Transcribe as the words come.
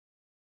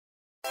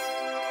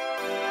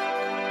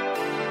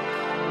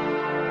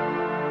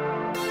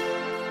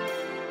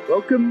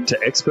Welcome to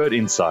Expert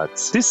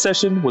Insights. This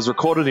session was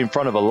recorded in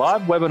front of a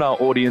live webinar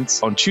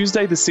audience on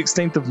Tuesday, the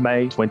 16th of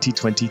May,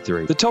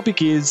 2023. The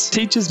topic is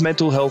Teachers'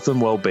 Mental Health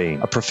and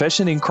Wellbeing, a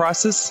profession in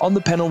crisis. On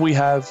the panel, we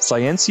have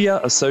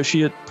Scientia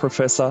Associate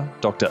Professor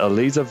Dr.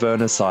 Aliza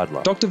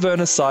Werner-Seidler. Dr.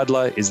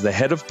 Werner-Seidler is the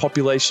Head of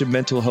Population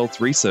Mental Health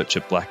Research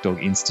at Black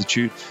Dog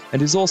Institute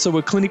and is also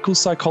a clinical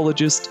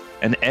psychologist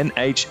and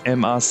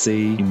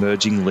NHMRC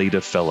Emerging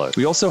Leader Fellow.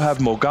 We also have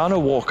Morgana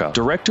Walker,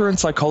 Director and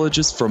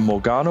Psychologist from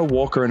Morgana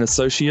Walker and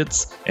Associates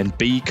and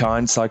Be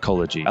Kind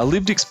Psychology. Our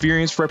lived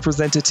experience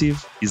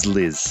representative is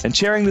Liz. And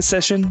chairing the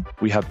session,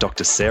 we have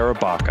Dr. Sarah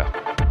Barker.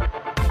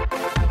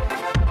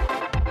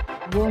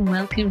 Warm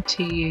welcome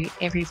to you,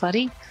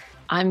 everybody.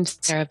 I'm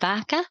Sarah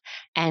Barker,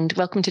 and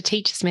welcome to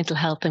Teachers' Mental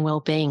Health and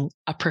Wellbeing,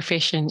 a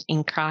profession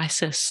in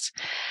crisis.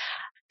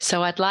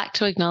 So I'd like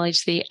to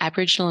acknowledge the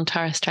Aboriginal and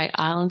Torres Strait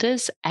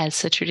Islanders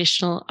as the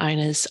traditional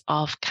owners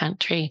of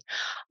country.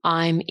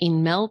 I'm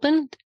in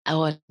Melbourne,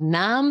 or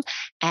Naarm,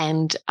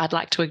 and I'd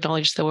like to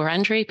acknowledge the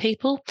Wurundjeri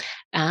people,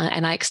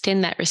 and I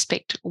extend that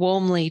respect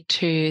warmly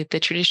to the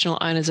traditional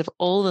owners of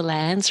all the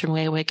lands from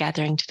where we're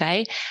gathering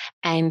today,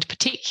 and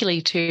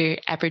particularly to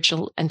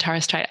Aboriginal and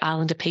Torres Strait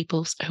Islander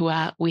peoples who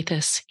are with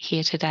us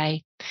here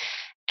today.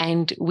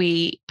 And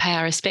we pay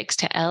our respects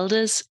to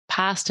elders,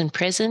 past and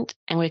present,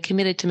 and we're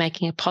committed to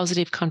making a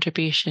positive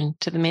contribution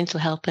to the mental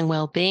health and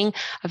wellbeing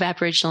of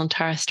Aboriginal and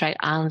Torres Strait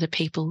Islander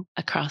people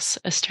across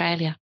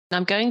Australia.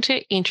 I'm going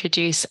to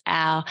introduce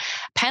our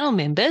panel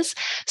members.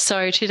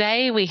 So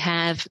today we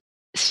have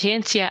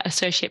Scientia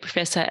Associate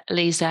Professor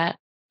Aliza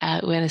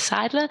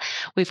Werner-Seidler.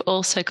 We've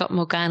also got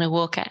Morgana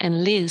Walker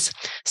and Liz.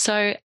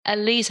 So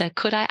Aliza,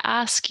 could I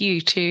ask you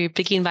to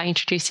begin by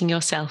introducing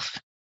yourself?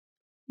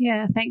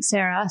 Yeah, thanks,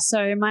 Sarah.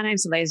 So my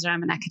name's Aliza.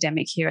 I'm an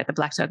academic here at the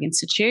Black Dog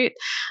Institute.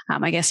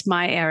 I guess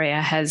my area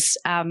has,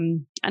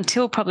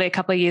 until probably a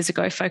couple of years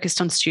ago,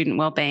 focused on student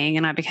wellbeing,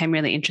 and I became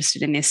really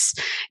interested in this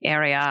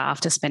area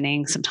after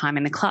spending some time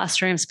in the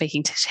classroom,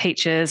 speaking to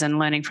teachers and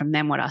learning from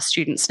them what our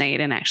students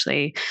need, and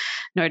actually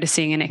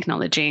noticing and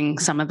acknowledging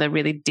some of the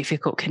really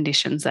difficult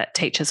conditions that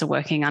teachers are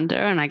working under.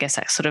 And I guess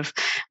that sort of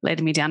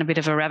led me down a bit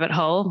of a rabbit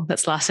hole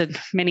that's lasted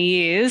many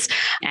years.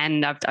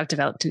 And I've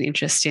developed an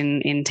interest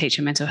in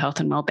teacher mental health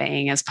and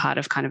wellbeing as part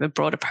of kind of a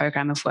broader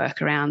program of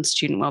work around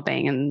student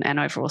wellbeing and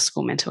overall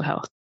school mental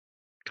health.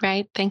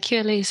 Great. Thank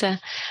you, Aliza.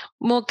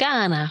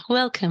 Morgana,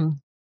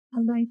 welcome.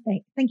 Hello.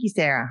 Thank you,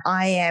 Sarah.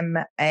 I am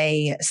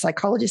a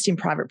psychologist in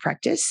private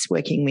practice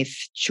working with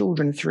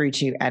children through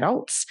to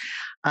adults.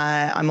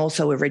 I'm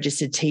also a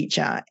registered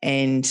teacher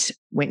and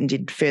went and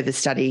did further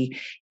study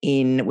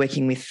in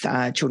working with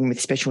children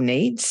with special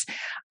needs.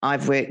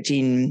 I've worked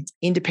in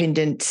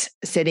independent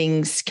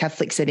settings,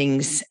 Catholic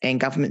settings and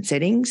government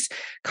settings,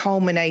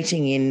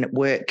 culminating in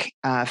work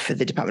for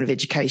the Department of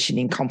Education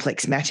in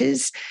complex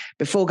matters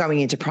before going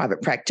into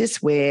private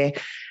practice, where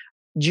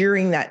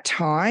during that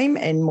time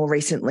and more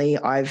recently,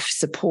 I've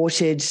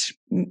supported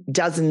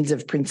dozens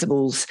of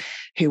principals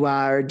who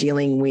are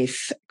dealing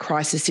with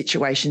crisis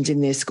situations in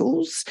their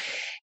schools.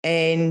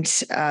 And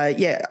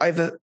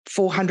over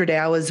 400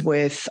 hours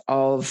worth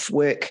of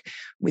work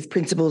with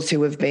principals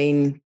who have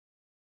been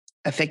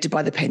affected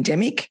by the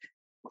pandemic,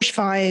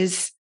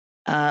 bushfires,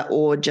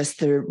 or just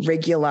the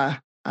regular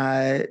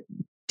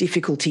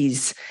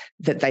difficulties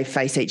that they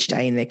face each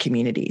day in their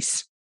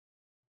communities.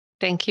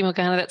 Thank you,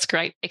 Morgana. That's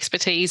great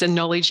expertise and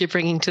knowledge you're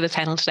bringing to the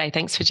panel today.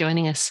 Thanks for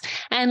joining us.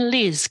 And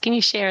Liz, can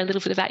you share a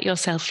little bit about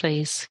yourself,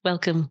 please?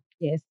 Welcome.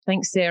 Yes,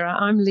 thanks, Sarah.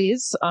 I'm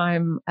Liz.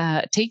 I'm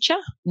a teacher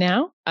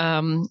now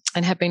and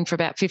have been for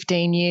about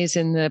 15 years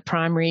in the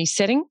primary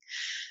setting.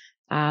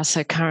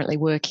 So currently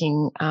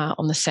working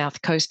on the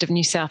south coast of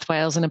New South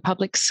Wales in a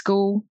public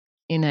school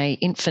in an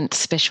infant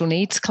special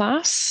needs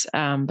class,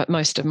 but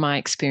most of my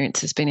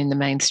experience has been in the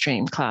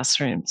mainstream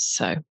classrooms,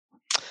 so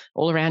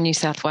all around New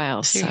South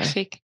Wales.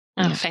 Terrific.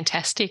 Yeah.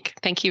 Fantastic.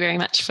 Thank you very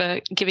much for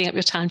giving up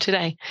your time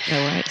today.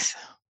 No worries.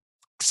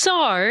 So,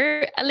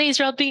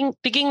 Aliza, I'll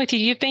begin with you.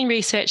 You've been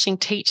researching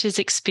teachers'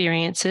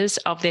 experiences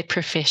of their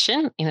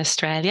profession in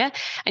Australia,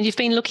 and you've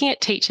been looking at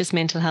teachers'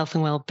 mental health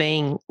and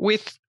wellbeing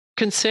with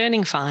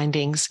concerning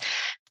findings.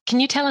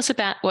 Can you tell us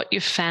about what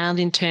you've found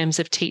in terms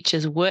of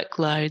teachers'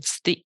 workloads,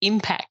 the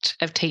impact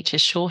of teacher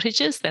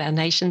shortages that our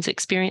nation's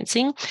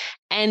experiencing,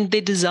 and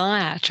the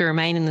desire to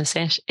remain in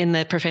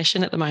the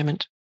profession at the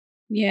moment?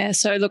 Yeah,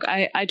 so look,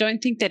 I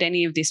don't think that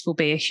any of this will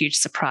be a huge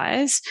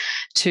surprise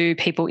to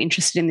people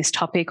interested in this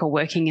topic or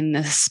working in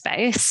this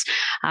space.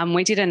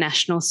 We did a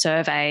national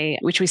survey,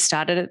 which we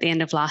started at the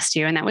end of last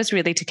year, and that was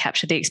really to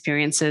capture the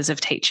experiences of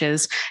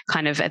teachers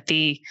kind of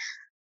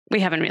we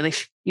haven't really,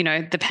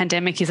 the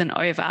pandemic isn't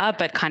over,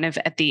 but kind of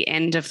at the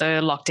end of the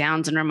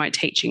lockdowns and remote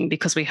teaching,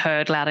 because we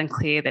heard loud and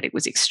clear that it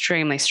was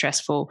extremely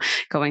stressful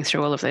going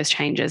through all of those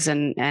changes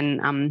and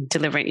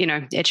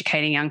delivering,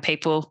 educating young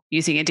people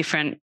using a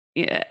different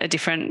a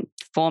different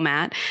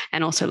format,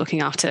 and also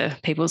looking after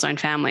people's own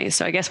families.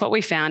 So I guess what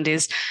we found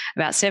is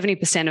about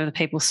 70% of the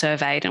people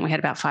surveyed, and we had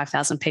about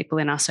 5,000 people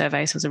in our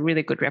survey, so it was a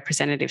really good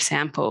representative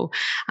sample,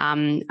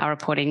 are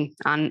reporting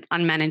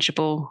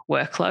unmanageable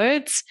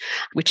workloads,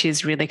 which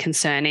is really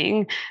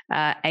concerning.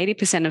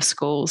 80% of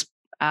schools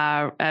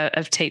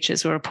of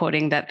teachers were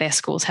reporting that their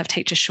schools have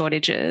teacher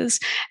shortages.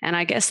 And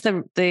I guess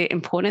the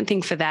important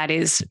thing for that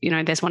is,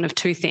 there's one of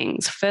two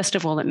things. First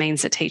of all, it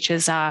means that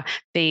teachers are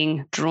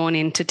being drawn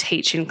in to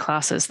teach in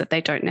classes that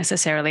they don't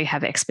necessarily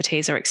have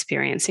expertise or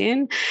experience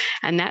in.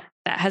 And that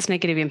has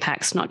negative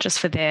impacts, not just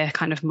for their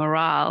kind of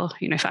morale.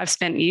 If I've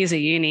spent years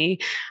at uni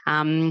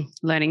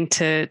learning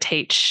to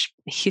teach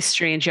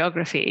history and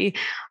geography,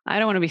 I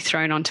don't want to be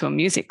thrown onto a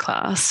music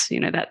class.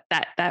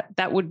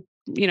 That would,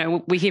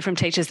 we hear from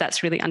teachers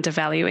that's really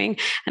undervaluing.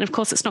 And of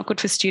course, it's not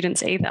good for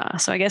students either.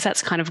 So I guess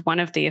that's kind of one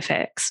of the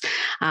effects.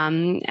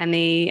 And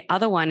the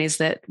other one is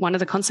that one of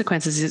the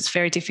consequences is it's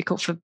very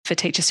difficult for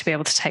teachers to be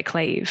able to take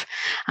leave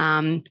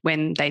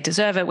when they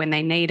deserve it, when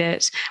they need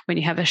it. When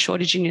you have a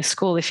shortage in your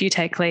school, if you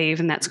take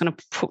leave, and that's going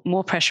to put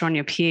more pressure on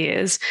your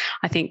peers,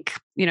 I think,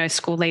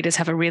 school leaders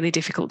have a really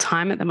difficult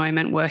time at the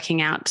moment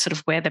working out sort of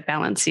where the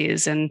balance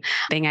is and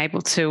being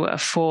able to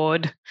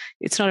afford,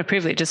 it's not a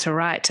privilege, it's a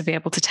right to be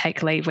able to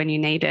take leave when you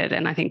need it.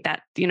 And I think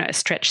that, a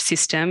stretched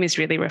system is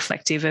really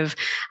reflective of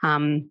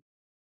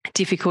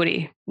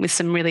difficulty with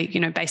some really,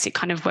 basic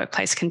kind of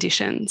workplace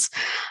conditions.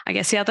 I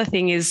guess the other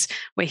thing is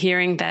we're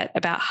hearing that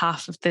about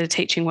half of the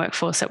teaching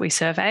workforce that we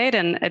surveyed,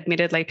 and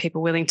admittedly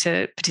people willing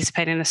to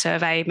participate in a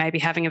survey maybe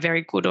having a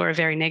very good or a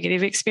very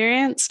negative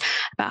experience,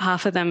 about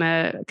half of them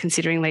are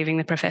considering leaving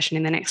the profession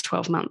in the next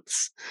 12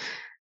 months.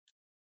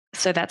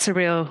 So that's a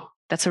real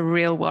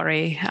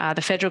worry.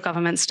 The federal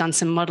government's done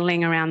some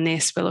modelling around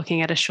this. We're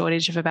looking at a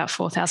shortage of about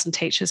 4,000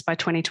 teachers by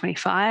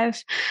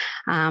 2025.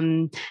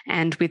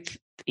 And with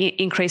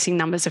increasing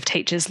numbers of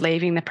teachers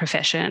leaving the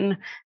profession,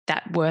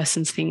 that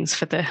worsens things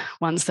for the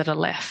ones that are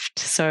left.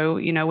 So,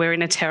 we're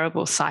in a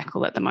terrible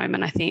cycle at the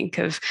moment, I think,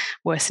 of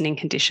worsening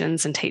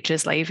conditions and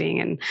teachers leaving.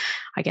 And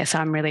I guess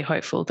I'm really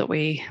hopeful that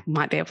we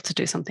might be able to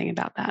do something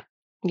about that.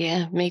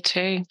 Yeah, me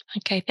too.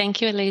 Okay, thank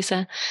you,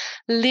 Aliza.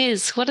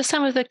 Liz, what are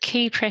some of the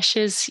key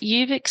pressures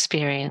you've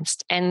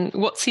experienced, and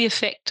what's the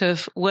effect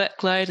of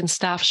workload and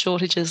staff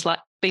shortages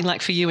been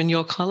like for you and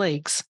your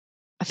colleagues?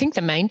 I think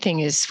the main thing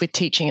is with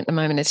teaching at the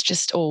moment, it's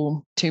just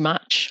all too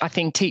much. I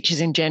think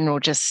teachers in general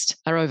just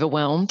are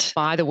overwhelmed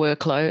by the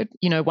workload.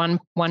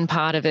 One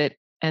part of it,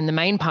 and the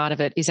main part of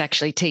it, is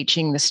actually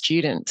teaching the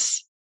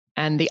students.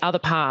 And the other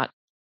part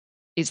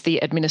is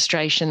the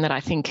administration that I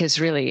think has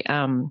really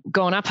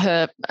gone up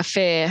a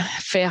fair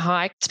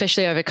hike,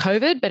 especially over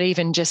COVID. But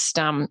even just,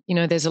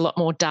 there's a lot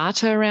more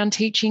data around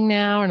teaching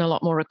now and a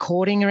lot more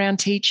recording around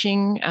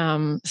teaching.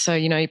 So,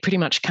 you pretty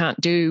much can't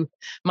do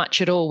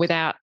much at all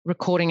without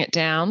recording it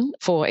down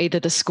for either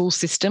the school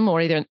system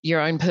or either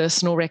your own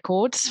personal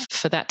records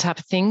for that type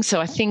of thing. So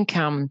I think,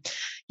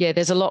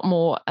 there's a lot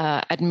more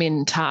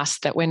admin tasks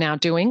that we're now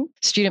doing.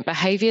 Student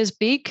behaviour is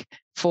big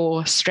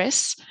for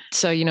stress.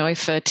 So,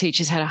 if a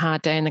teacher's had a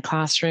hard day in the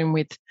classroom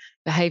with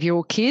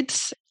behavioural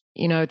kids,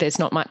 there's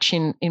not much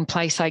in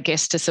place, I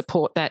guess, to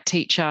support that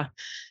teacher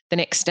the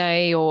next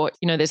day, or,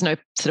 there's no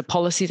sort of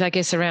policies, I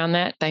guess, around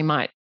that. They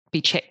might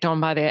be checked on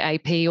by their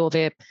AP or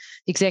their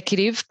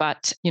executive,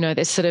 but,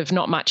 there's sort of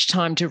not much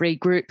time to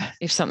regroup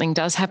if something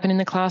does happen in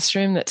the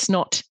classroom that's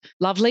not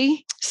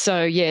lovely.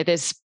 So,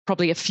 there's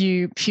probably a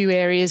few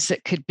areas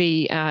that could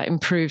be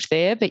improved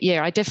there. But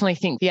I definitely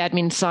think the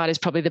admin side is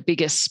probably the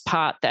biggest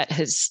part that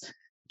has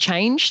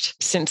changed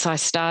since I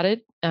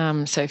started,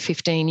 so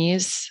 15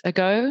 years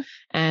ago,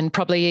 and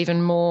probably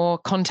even more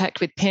contact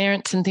with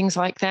parents and things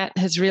like that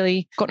has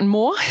really gotten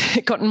more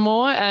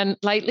and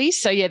lately.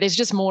 So there's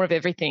just more of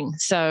everything.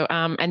 So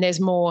and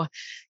there's more,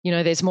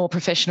 there's more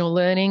professional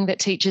learning that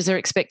teachers are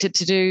expected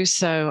to do.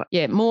 So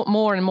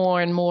more and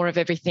more of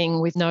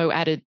everything with no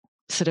added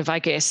sort of, I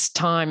guess,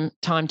 time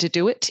to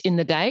do it in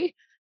the day.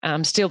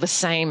 Still the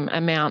same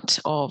amount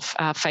of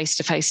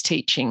face-to-face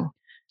teaching.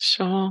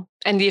 Sure.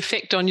 And the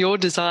effect on your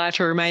desire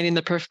to remain in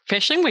the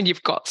profession when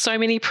you've got so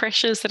many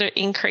pressures that are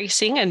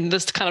increasing and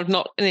there's kind of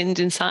not an end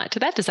in sight to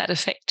that, does that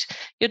affect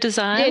your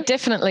desire? Yeah,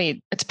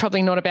 definitely. It's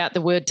probably not about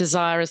the word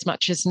desire as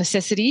much as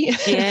necessity.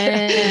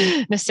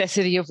 Yeah.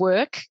 Necessity of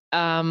work.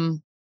 So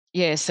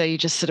you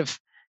just sort of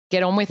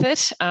get on with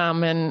it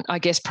and I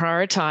guess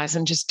prioritise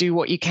and just do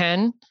what you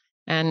can.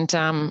 And,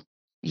 I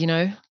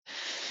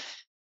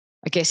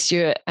guess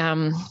you're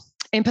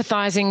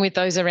empathizing with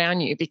those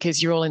around you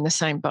because you're all in the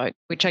same boat,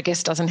 which I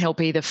guess doesn't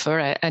help either for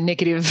a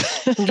negative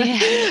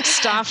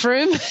staff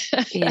room.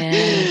 But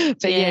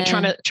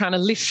trying to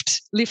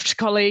lift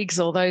colleagues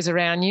or those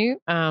around you.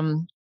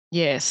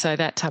 So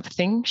that type of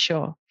thing,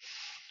 sure.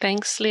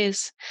 Thanks,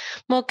 Liz.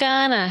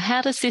 Morgana,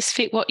 how does this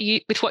fit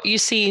with what you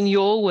see in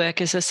your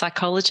work as a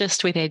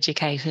psychologist with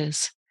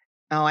educators?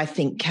 Oh, I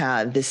think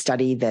the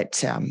study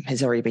that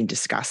has already been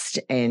discussed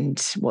and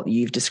what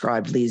you've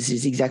described, Liz,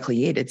 is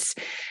exactly it.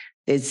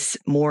 There's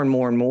more and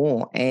more and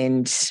more,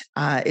 and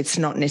it's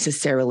not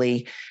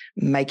necessarily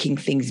making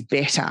things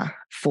better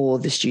for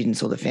the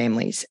students or the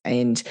families.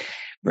 And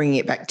bringing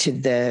it back to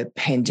the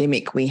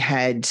pandemic, we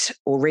had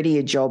already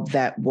a job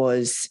that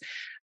was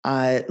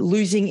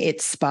losing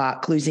its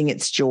spark, losing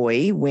its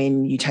joy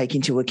when you take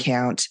into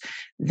account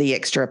the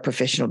extra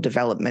professional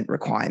development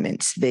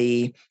requirements,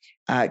 the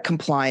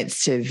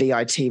compliance to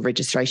VIT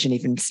registration,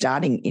 even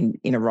starting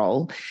in a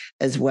role,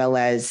 as well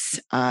as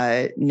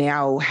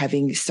now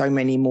having so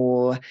many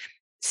more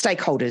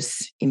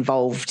stakeholders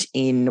involved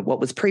in what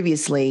was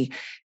previously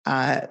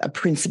a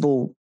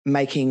principal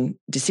making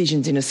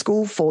decisions in a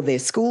school for their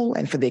school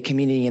and for their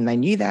community, and they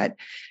knew that,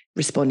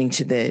 responding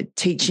to the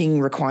teaching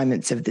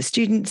requirements of the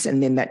students,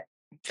 and then that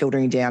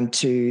filtering down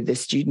to the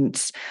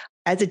students.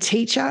 As a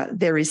teacher,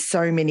 there is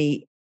so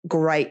many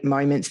great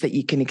moments that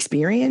you can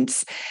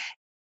experience,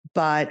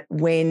 but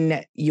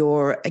when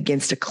you're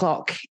against a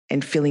clock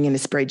and filling in a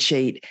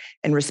spreadsheet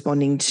and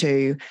responding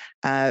to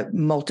a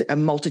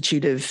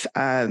multitude of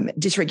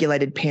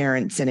dysregulated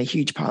parents and a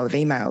huge pile of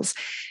emails,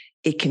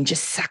 it can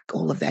just suck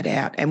all of that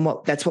out. And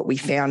that's what we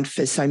found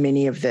for so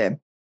many of the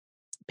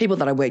people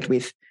that I worked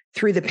with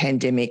through the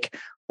pandemic.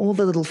 All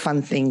the little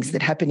fun things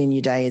that happen in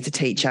your day as a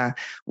teacher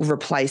were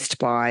replaced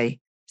by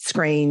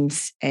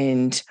screens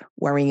and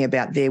worrying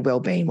about their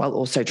well-being while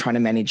also trying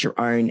to manage your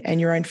own and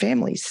your own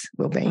family's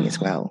well-being as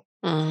well.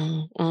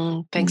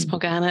 Thanks,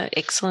 Morgana.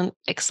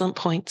 Excellent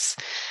points.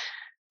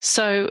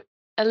 So,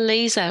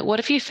 Aliza, what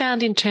have you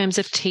found in terms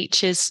of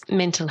teachers'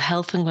 mental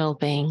health and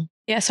well-being?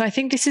 Yeah, so I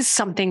think this is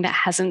something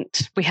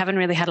that we haven't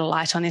really had a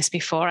light on this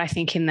before. I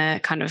think in the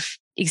kind of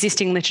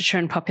existing literature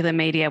and popular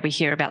media, we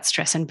hear about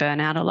stress and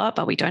burnout a lot,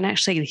 but we don't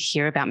actually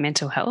hear about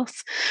mental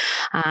health.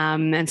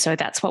 And so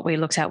that's what we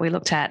looked at. We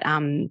looked at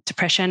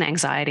depression,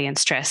 anxiety, and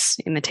stress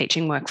in the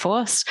teaching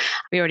workforce.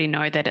 We already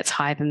know that it's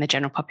higher than the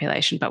general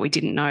population, but we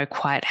didn't know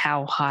quite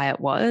how high it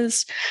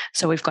was.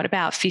 So we've got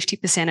about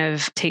 50%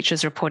 of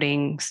teachers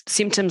reporting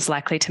symptoms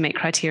likely to meet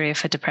criteria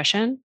for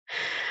depression,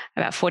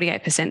 about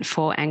 48%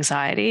 for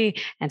anxiety,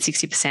 and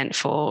 60%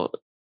 for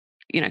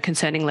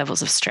concerning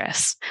levels of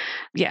stress.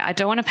 Yeah, I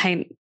don't want to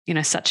paint,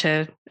 such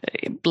a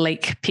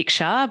bleak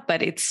picture,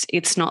 but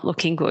it's not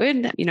looking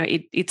good.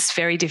 It's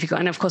very difficult.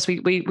 And of course,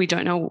 we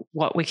don't know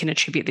what we can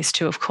attribute this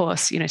to. Of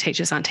course,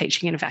 teachers aren't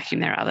teaching in a vacuum.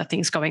 There are other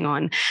things going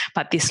on.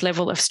 But this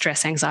level of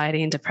stress,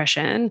 anxiety, and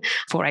depression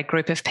for a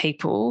group of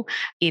people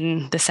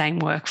in the same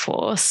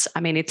workforce, I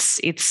mean,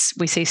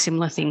 we see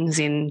similar things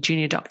in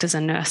junior doctors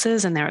and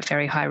nurses, and they're at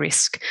very high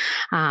risk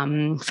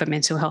for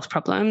mental health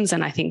problems.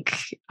 And I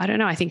think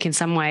in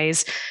some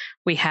ways,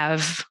 we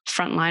have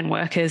frontline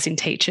workers in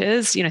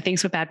teachers.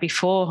 Things were bad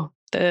before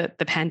the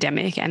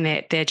pandemic, and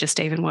they're just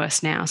even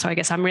worse now. So I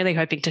guess I'm really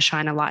hoping to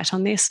shine a light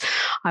on this.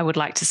 I would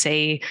like to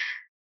see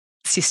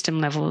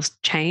system levels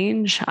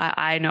change.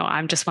 I know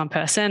I'm just one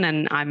person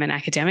and I'm an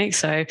academic.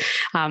 So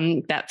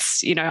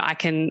that's, I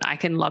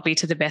can lobby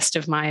to the best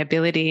of my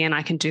ability, and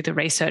I can do the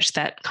research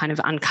that kind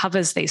of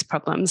uncovers these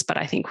problems. But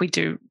I think we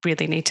do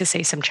really need to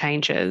see some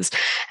changes.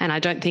 And I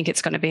don't think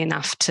it's going to be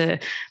enough to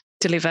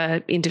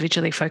deliver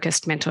individually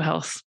focused mental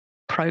health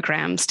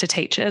programs to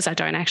teachers. I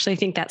don't actually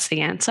think that's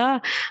the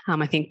answer.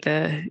 I think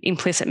the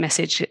implicit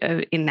message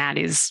in that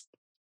is,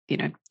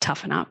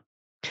 toughen up,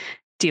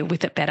 deal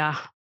with it better,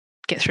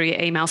 get through your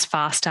emails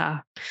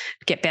faster,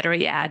 get better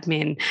at your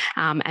admin.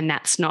 And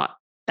that's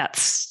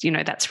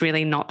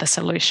really not the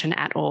solution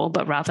at all,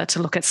 but rather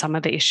to look at some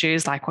of the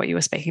issues like what you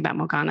were speaking about,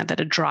 Morgana, that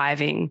are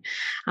driving,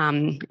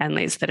 and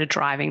Liz, that are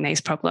driving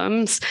these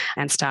problems,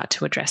 and start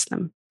to address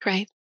them.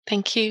 Great.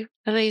 Thank you,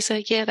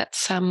 Aliza.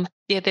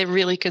 Yeah, they're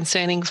really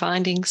concerning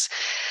findings.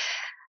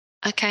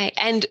 Okay.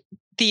 And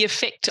the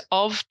effect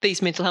of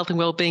these mental health and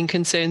wellbeing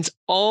concerns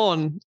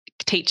on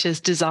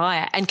teachers'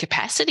 desire and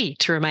capacity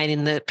to remain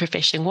in the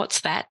profession.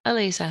 What's that,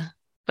 Aliza?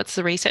 What's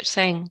the research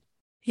saying?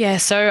 Yeah,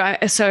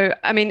 so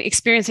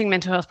experiencing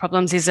mental health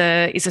problems is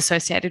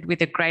associated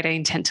with a greater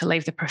intent to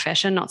leave the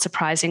profession. Not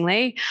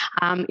surprisingly,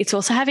 it's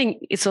also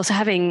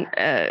having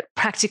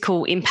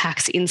practical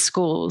impacts in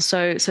schools.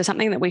 So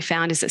something that we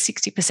found is that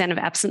 60% of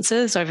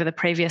absences over the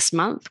previous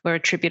month were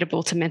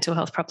attributable to mental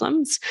health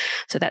problems.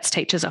 So that's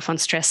teachers off on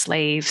stress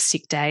leave,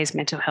 sick days,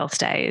 mental health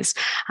days,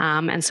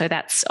 and so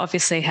that's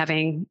obviously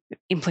having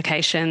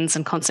implications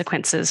and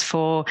consequences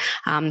for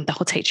the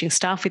whole teaching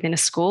staff within a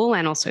school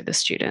and also the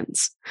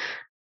students.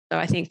 So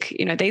I think,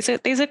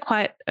 these are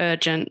quite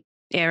urgent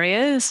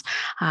areas.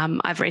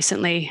 I've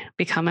recently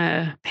become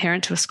a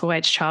parent to a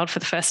school-age child for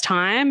the first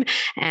time,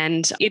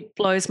 and it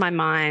blows my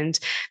mind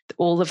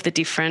all of the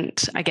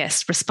different,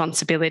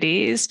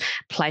 responsibilities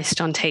placed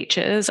on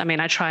teachers. I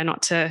mean, I try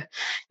not to,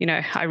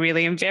 I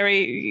really am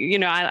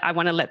very, I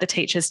want to let the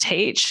teachers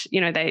teach.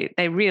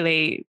 They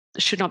really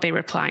should not be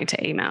replying to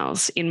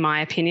emails, in my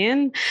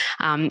opinion,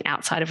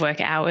 outside of work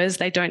hours.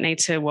 They don't need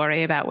to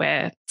worry about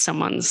where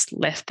someone's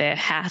left their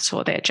hat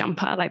or their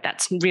jumper. Like,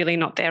 that's really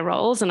not their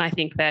roles. And I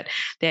think that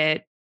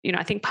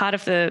I think part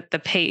of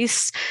the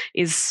piece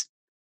is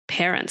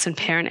parents and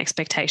parent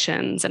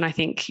expectations. And I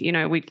think,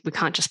 we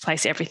can't just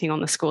place everything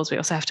on the schools. We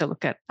also have to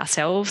look at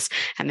ourselves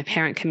and the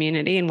parent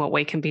community and what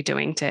we can be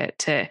doing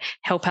to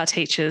help our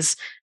teachers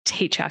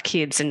teach our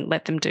kids and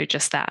let them do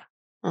just that.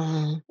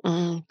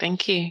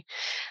 Thank you.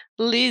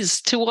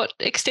 Liz, to what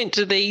extent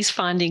do these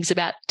findings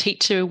about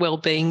teacher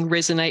wellbeing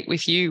resonate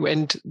with you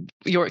and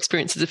your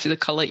experiences of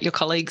your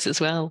colleagues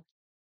as well?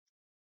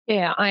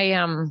 Yeah,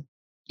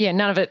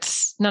 none of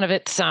it's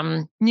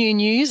new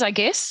news, I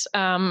guess.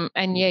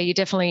 And yeah, you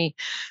definitely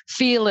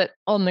feel it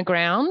on the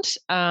ground.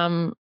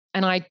 And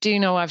I do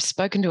know I've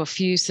spoken to a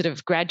few sort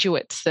of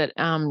graduates that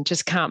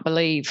just can't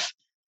believe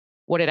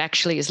what it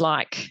actually is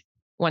like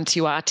once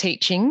you are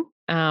teaching,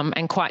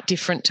 and quite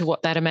different to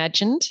what they'd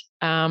imagined.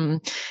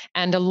 And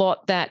a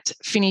lot that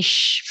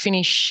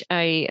finish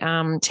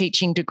a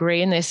teaching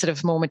degree, and they're sort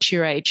of more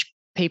mature age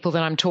people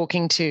that I'm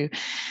talking to,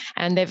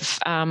 and they've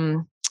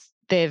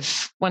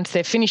once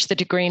they've finished the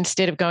degree,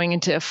 instead of going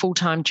into a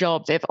full-time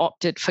job, they've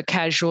opted for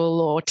casual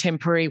or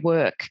temporary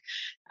work,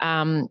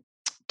 to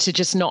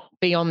just not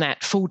be on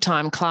that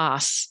full-time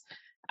class,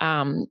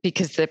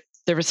 because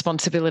the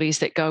responsibilities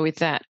that go with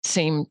that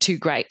seem too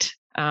great.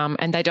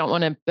 And they don't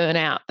want to burn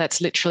out. That's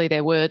literally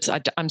their words.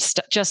 I'm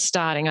just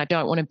starting. I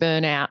don't want to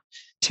burn out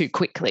too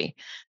quickly.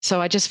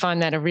 So I just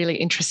find that a really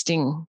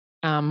interesting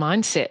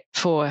mindset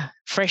for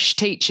fresh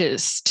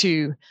teachers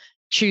to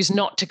choose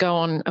not to go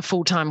on a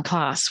full-time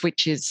class,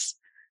 which is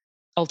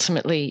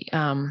ultimately,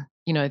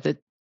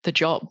 the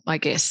job, I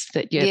guess,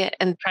 that you're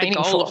and training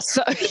the goal. for.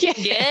 So,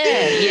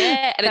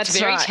 yeah. And it's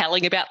very right.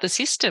 telling about the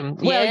system.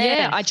 Well,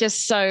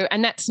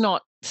 and that's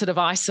not sort of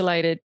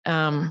isolated.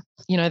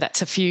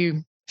 That's a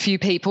few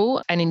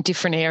people and in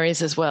different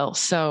areas as well.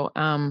 So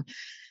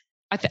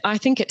I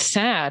think it's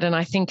sad, and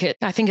I think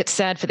it's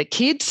sad for the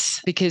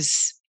kids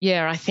because,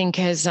 I think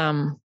as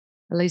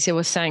Aliza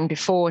was saying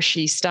before,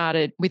 she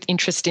started with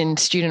interest in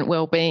student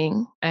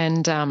wellbeing,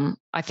 and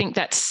I think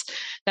that's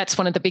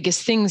one of the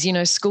biggest things.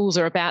 Schools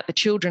are about the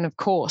children, of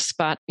course,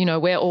 but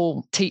we're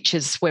all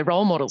teachers, we're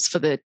role models for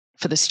the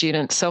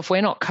students. So if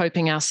we're not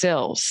coping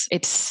ourselves,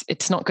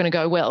 it's not going to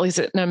go well, is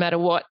it? No matter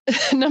what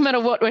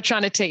we're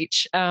trying to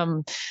teach.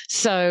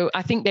 So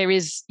I think there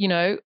is,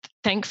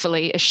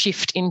 thankfully, a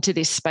shift into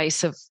this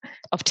space of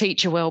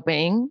teacher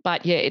wellbeing,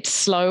 but it's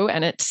slow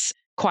and it's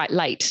quite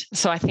late.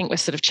 So I think we're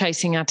sort of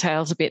chasing our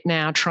tails a bit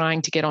now,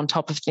 trying to get on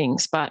top of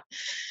things. But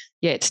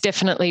it's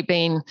definitely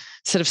been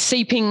sort of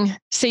seeping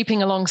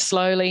along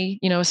slowly,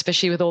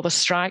 especially with all the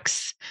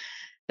strikes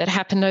that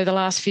happened over the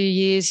last few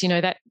years.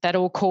 That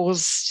all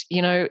caused,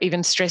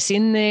 even stress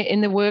in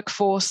the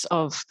workforce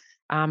of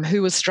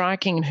who was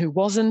striking and who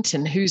wasn't,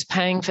 and who's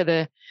paying for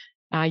the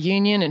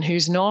union and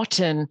who's not,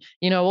 and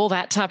all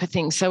that type of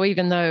thing. So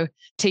even though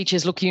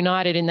teachers look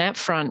united in that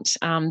front,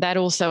 that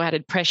also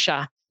added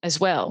pressure as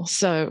well.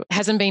 So it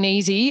hasn't been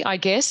easy, I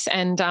guess,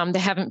 and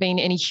there haven't been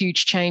any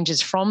huge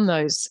changes from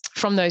those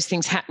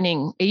things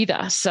happening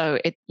either. So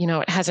it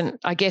hasn't.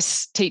 I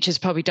guess teachers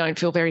probably don't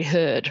feel very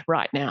heard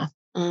right now.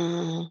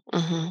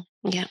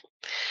 Yeah.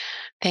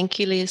 Thank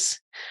you, Liz.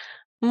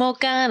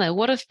 Morgana,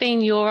 what have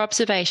been your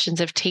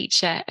observations of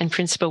teacher and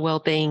principal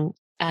wellbeing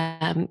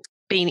been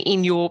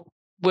in your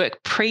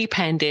work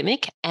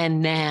pre-pandemic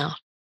and now?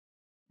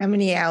 How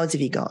many hours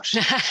have you got?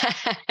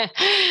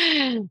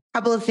 A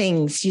couple of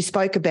things. You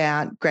spoke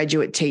about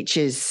graduate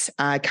teachers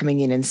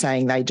coming in and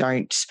saying they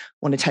don't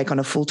want to take on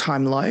a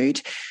full-time load.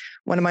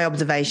 One of my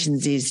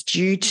observations is,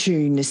 due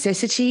to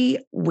necessity,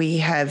 we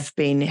have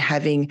been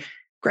having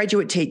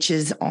graduate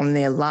teachers on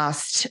their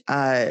last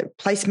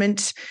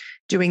placement,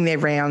 doing their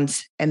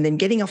rounds, and then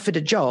getting offered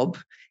a job,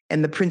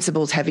 and the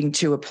principals having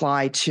to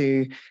apply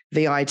to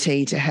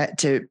VIT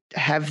to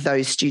have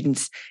those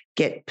students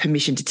get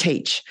permission to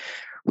teach,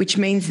 which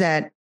means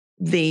that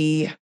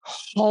the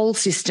whole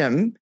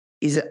system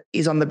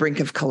is on the brink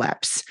of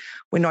collapse.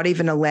 We're not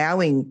even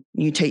allowing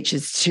new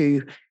teachers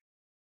to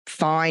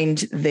find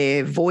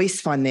their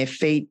voice, find their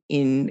feet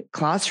in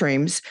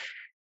classrooms,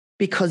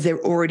 because they're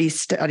already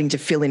starting to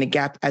fill in a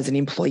gap as an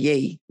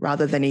employee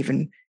rather than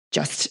even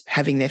just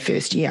having their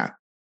first year.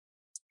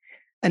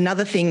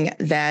 Another thing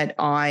that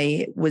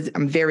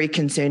I'm very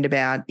concerned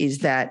about is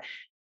that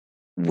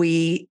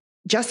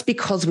just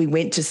because we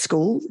went to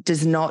school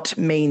does not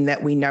mean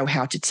that we know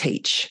how to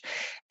teach.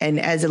 And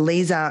as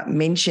Aliza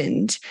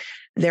mentioned,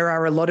 there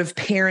are a lot of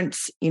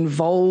parents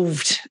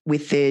involved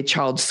with their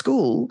child's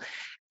school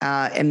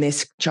and their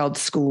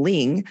child's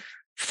schooling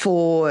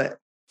for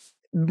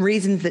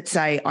reasons that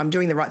say, I'm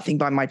doing the right thing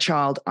by my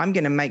child. I'm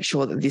going to make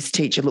sure that this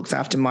teacher looks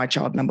after my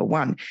child, number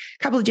one.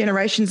 A couple of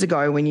generations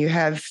ago, when you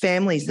have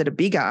families that are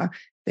bigger,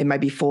 there may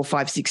be 4,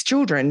 5, 6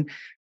 children,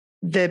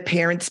 the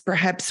parents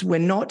perhaps were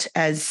not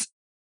as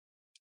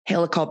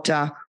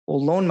helicopter or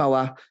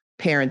lawnmower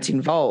parents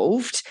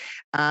involved,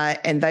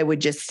 and they were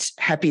just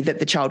happy that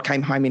the child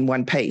came home in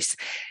one piece.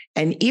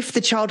 And if the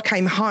child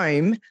came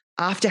home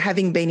after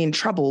having been in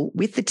trouble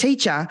with the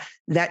teacher,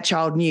 that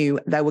child knew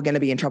they were going to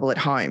be in trouble at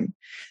home.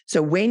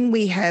 So when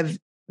we have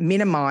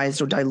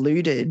minimised or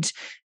diluted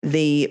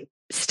the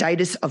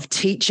status of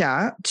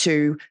teacher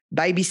to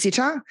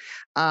babysitter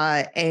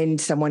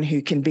and someone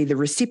who can be the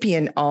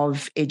recipient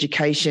of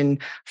education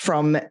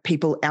from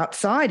people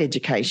outside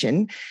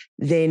education,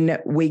 then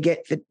we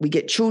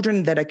get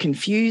children that are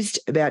confused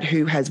about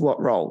who has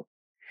what role.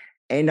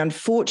 And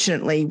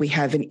unfortunately, we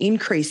have an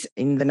increase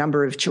in the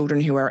number of children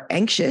who are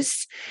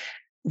anxious,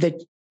 that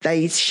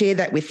they share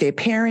that with their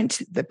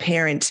parent. The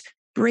parent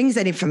brings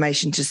that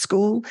information to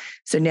school.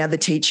 So now the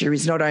teacher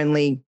is not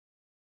only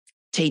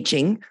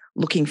teaching,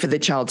 looking for the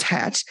child's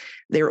hat,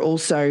 they're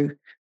also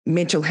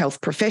mental health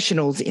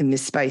professionals in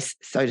this space,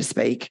 so to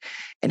speak,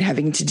 and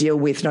having to deal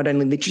with not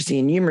only literacy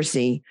and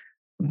numeracy,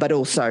 but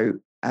also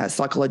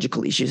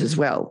psychological issues as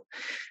well.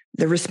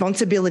 The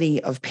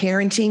responsibility of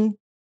parenting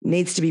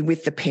needs to be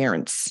with the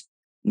parents,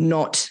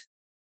 not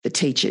the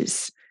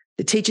teachers.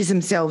 The teachers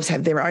themselves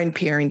have their own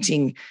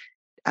parenting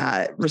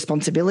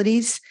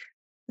responsibilities.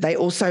 They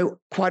also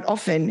quite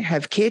often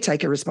have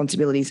caretaker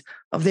responsibilities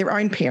of their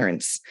own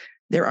parents,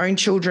 their own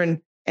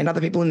children, and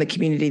other people in the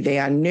community. They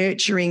are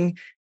nurturing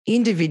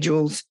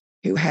individuals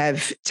who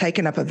have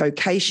taken up a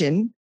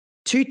vocation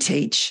to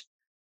teach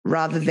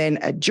rather than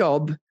a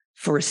job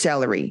for a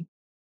salary.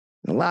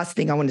 The last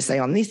thing I want to say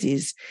on this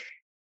is,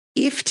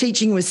 if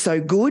teaching was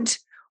so good,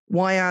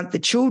 why aren't the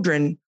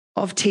children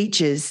of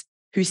teachers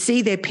who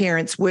see their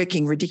parents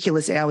working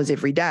ridiculous hours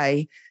every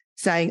day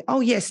saying, oh,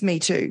 yes, me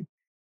too?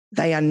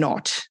 They are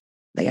not.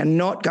 They are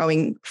not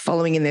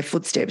following in their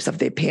footsteps of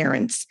their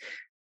parents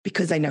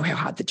because they know how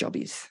hard the job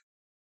is.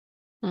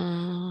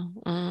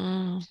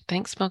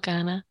 Thanks,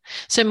 Morgana.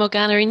 So,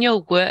 Morgana, in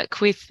your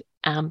work with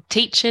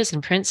teachers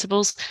and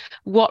principals,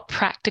 what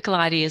practical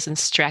ideas and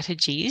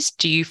strategies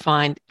do you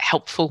find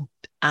helpful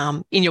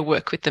in your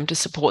work with them to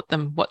support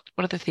them? What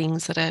are the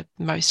things that are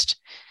most...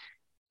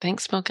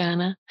 Thanks,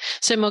 Morgana.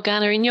 So,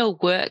 Morgana, in your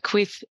work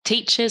with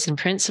teachers and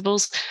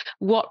principals,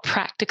 what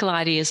practical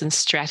ideas and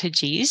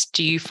strategies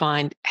do you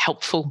find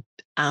helpful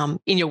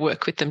in your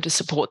work with them to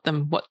support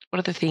them? What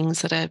are the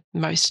things that are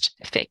most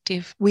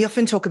effective? We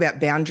often talk about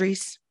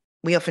boundaries.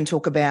 We often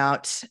talk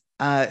about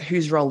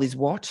whose role is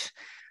what.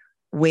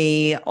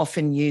 We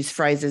often use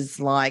phrases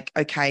like,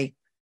 okay,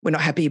 we're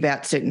not happy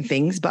about certain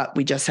things, but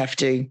we just have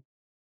to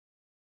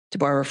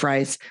borrow a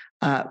phrase,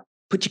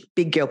 put your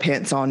big girl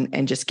pants on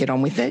and just get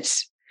on with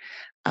it.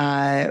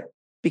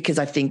 Because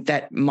I think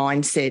that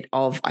mindset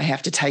of I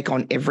have to take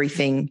on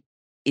everything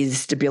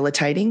is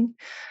debilitating.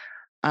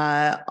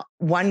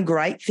 One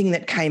great thing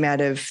that came out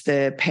of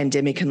the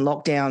pandemic and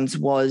lockdowns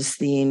was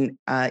the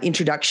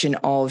introduction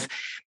of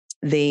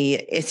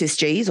the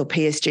SSGs or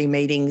PSG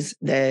meetings,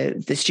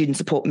 the student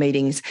support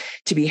meetings,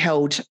 to be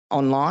held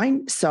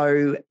online.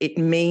 So it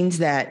means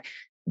that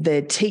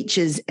the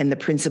teachers and the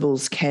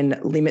principals can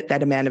limit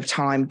that amount of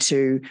time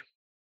to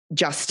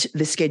just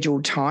the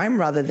scheduled time,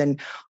 rather than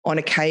on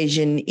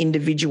occasion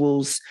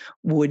individuals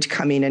would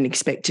come in and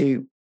expect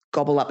to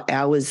gobble up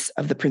hours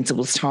of the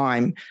principal's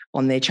time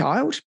on their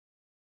child.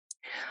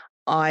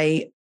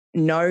 I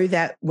know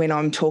that when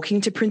I'm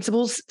talking to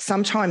principals,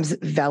 sometimes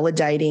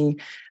validating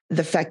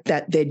the fact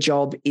that their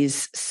job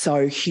is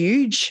so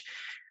huge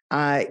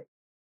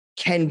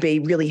can be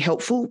really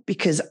helpful,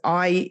 because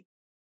I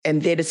am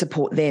there to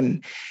support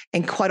them.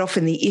 And quite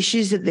often the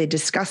issues that they're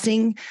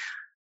discussing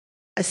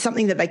are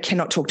something that they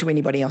cannot talk to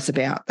anybody else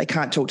about. They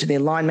can't talk to their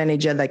line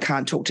manager. They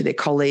can't talk to their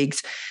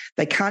colleagues.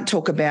 They can't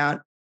talk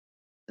about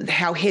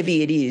how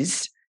heavy it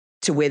is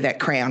to wear that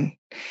crown.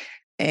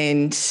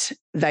 And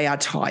they are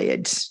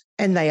tired,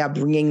 and they are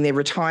bringing their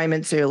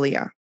retirements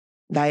earlier.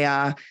 They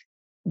are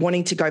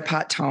wanting to go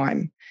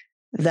part-time.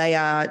 They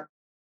are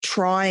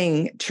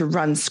trying to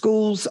run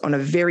schools on a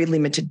very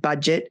limited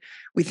budget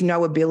with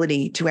no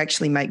ability to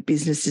actually make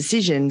business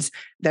decisions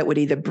that would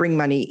either bring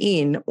money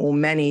in or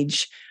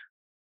manage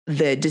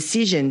the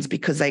decisions,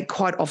 because they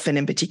quite often,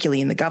 and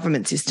particularly in the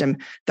government system,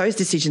 those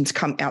decisions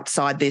come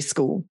outside their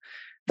school.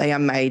 They are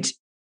made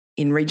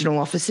in regional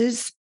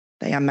offices.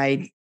 They are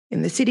made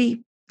in the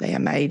city. They are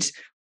made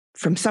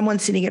from someone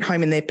sitting at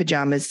home in their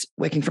pajamas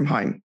working from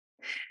home.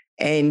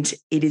 And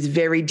it is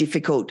very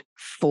difficult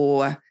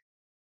for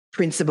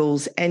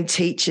principals and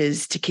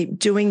teachers to keep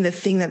doing the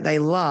thing that they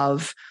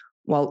love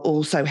while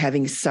also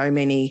having so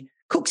many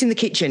cooks in the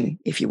kitchen,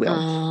 if you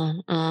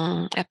will.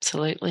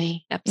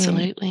 Absolutely.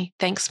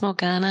 Thanks,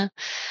 Morgana.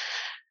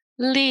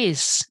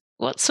 Liz,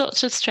 what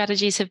sorts of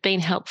strategies have been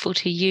helpful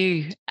to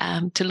you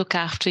to look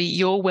after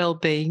your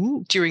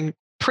well-being during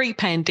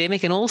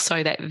pre-pandemic and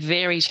also that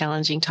very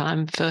challenging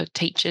time for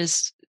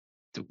teachers,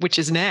 which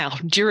is now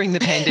during the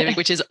pandemic,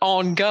 which is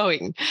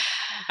ongoing?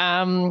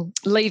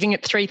 Leaving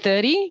at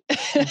 3:30.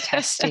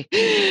 Fantastic.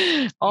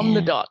 On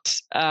the dot.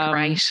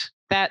 Great.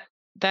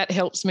 That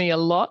helps me a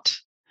lot.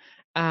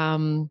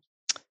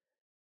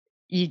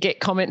 You get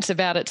comments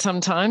about it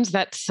sometimes.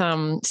 That's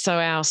so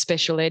our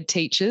special ed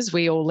teachers,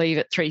 we all leave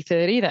at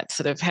 3:30. That's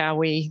sort of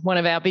how one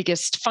of our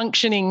biggest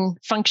functioning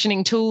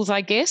tools,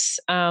 I guess.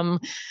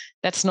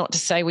 That's not to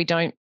say we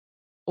don't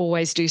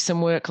always do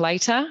some work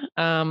later.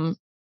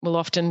 We'll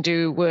often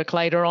do work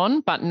later on,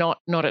 but not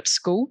at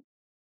school.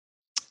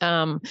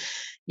 once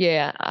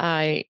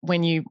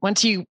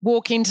you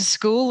walk into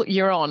school,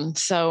 you're on.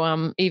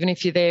 So even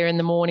if you're there in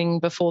the morning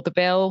before the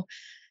bell,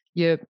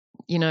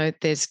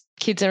 there's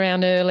kids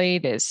around early,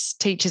 there's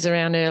teachers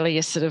around early.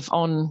 You're sort of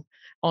on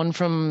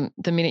from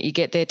the minute you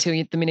get there till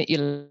the minute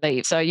you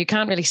leave. So you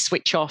can't really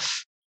switch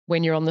off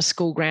when you're on the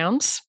school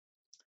grounds.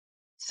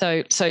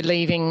 So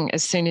leaving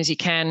as soon as you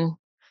can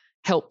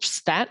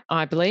helps that,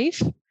 I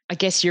believe. I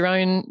guess your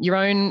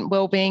own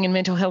wellbeing and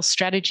mental health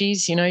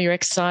strategies, your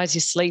exercise,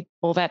 your sleep,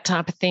 all that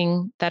type of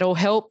thing, that all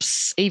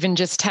helps. Even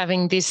just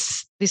having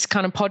this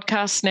kind of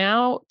podcast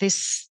now,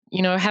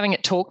 having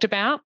it talked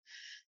about.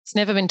 It's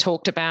never been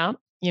talked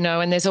about,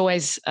 and there's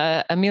always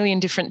a million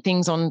different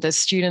things on the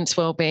students'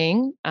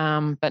 wellbeing,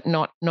 but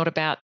not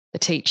about the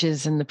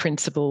teachers and the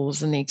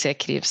principals and the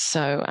executives.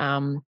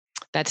 So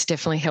that's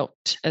definitely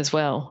helped as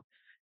well.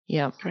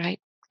 Yeah.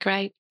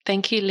 Great.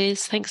 Thank you,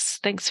 Liz.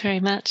 Thanks very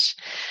much.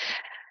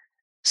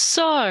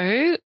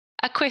 So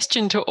a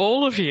question to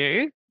all of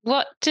you.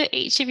 What do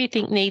each of you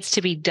think needs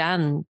to be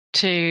done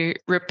to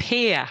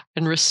repair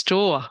and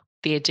restore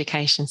the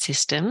education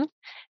system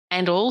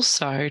and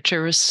also to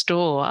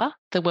restore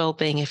the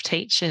wellbeing of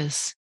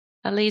teachers?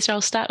 Aliza,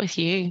 I'll start with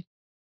you.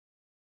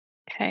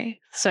 Okay,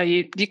 so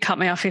you cut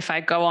me off if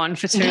I go on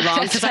for too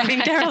long, because I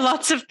think there are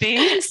lots of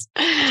things.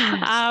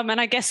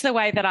 And I guess the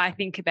way that I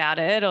think about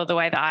it, or the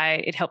way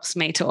that it helps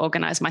me to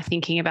organise my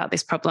thinking about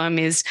this problem,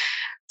 is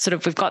sort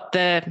of we've got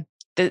the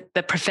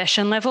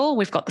profession level,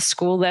 we've got the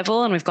school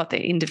level, and we've got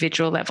the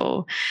individual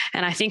level.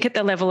 And I think at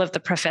the level of the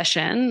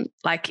profession,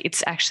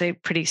 it's actually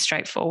pretty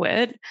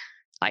straightforward,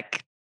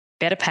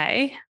 better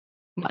pay,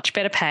 much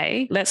better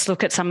pay. Let's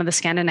look at some of the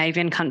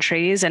Scandinavian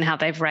countries and how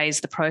they've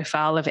raised the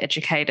profile of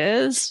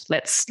educators.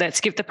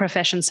 Let's give the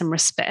profession some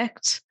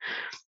respect.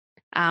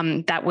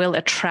 That will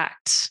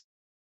attract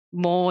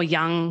more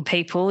young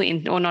people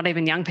or not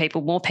even young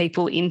people, more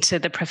people into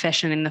the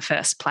profession in the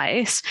first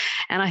place.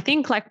 And I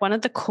think one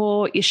of the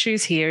core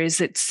issues here is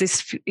it's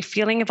this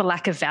feeling of a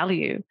lack of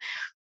value.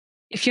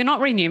 If you're not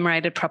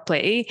remunerated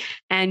properly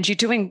and you're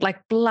doing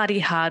bloody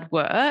hard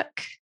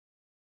work,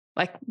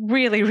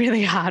 really,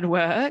 really hard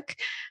work,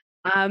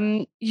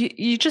 you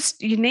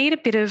need a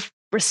bit of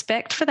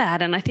respect for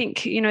that. And I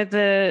think,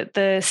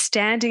 the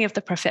standing of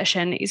the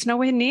profession is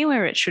nowhere near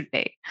where it should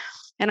be.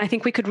 And I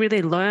think we could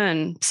really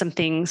learn some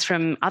things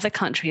from other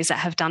countries that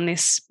have done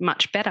this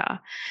much better.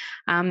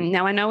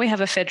 Now, I know we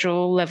have a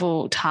federal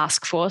level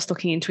task force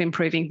looking into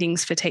improving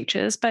things for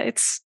teachers, but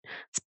it's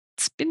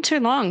been too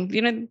long.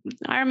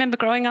 I remember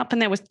growing up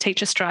and there was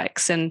teacher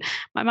strikes, and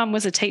my mum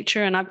was a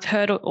teacher, and I've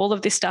heard all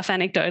of this stuff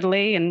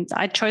anecdotally, and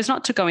I chose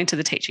not to go into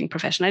the teaching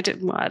profession.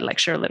 I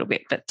lecture a little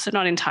bit, but so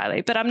not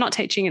entirely, but I'm not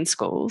teaching in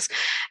schools.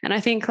 And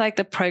I think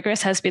the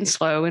progress has been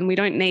slow, and we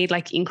don't need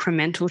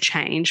incremental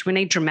change. We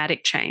need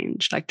dramatic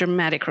change,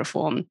 dramatic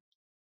reform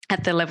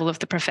at the level of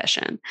the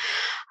profession.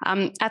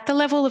 At the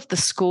level of the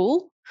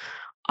school,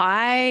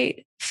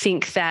 I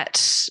think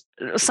that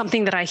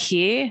something that I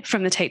hear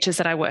from the teachers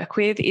that I work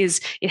with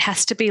is it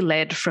has to be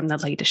led from the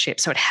leadership.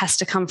 So it has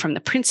to come from the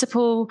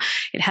principal,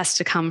 it has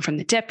to come from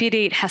the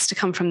deputy, it has to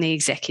come from the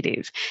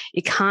executive.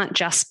 It can't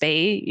just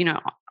be,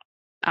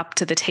 up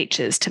to the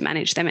teachers to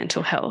manage their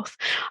mental health.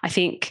 I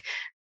think,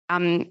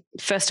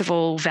 first of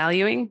all,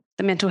 valuing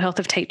the mental health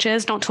of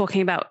teachers, not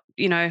talking about,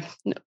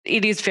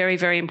 it is very,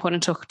 very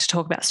important to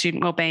talk about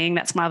student wellbeing.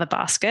 That's my other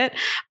basket,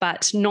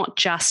 but not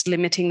just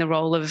limiting the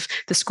role of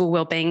the school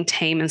wellbeing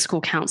team and school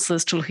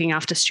counsellors to looking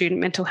after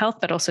student mental health,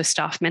 but also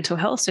staff mental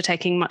health. So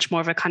taking much more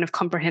of a kind of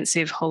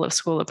comprehensive whole of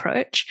school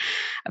approach,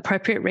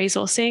 appropriate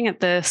resourcing at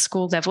the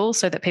school level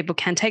so that people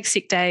can take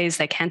sick days,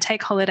 they can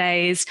take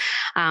holidays,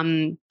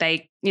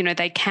 they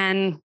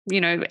can,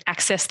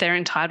 access their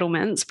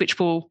entitlements, which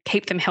will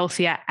keep them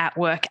healthier at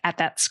work at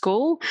that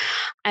school.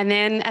 And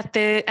then at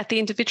the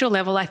individual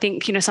level, I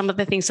think, some of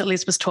the things that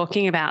Liz was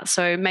talking about.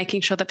 So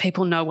making sure that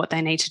people know what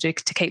they need to do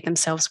to keep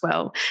themselves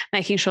well,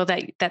 making sure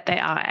that they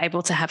are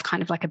able to have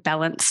kind of a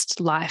balanced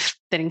life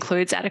that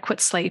includes adequate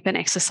sleep and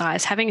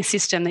exercise, having a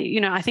system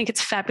that, I think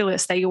it's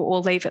fabulous that you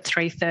all leave at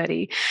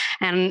 3:30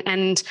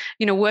 and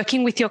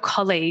working with your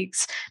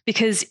colleagues,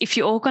 because if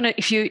you're all going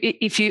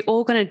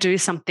to do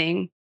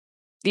something,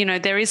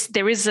 there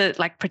is a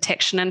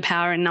protection and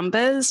power in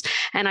numbers.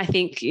 And I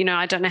think,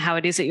 I don't know how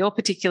it is at your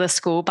particular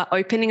school, but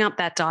opening up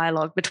that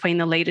dialogue between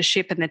the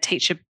leadership and the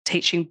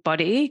teaching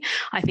body,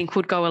 I think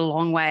would go a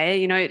long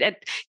way.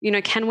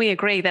 Can we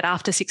agree that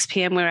after 6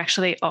 p.m. we're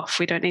actually off?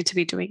 We don't need to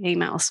be doing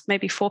emails,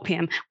 maybe 4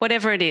 p.m.,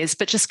 whatever it is,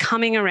 but just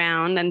coming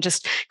around and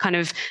just kind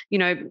of,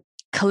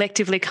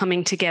 collectively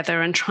coming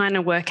together and trying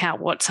to work out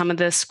what some of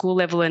the school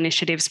level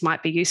initiatives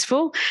might be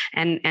useful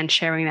and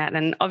sharing that.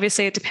 And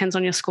obviously it depends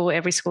on your school.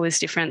 Every school is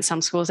different.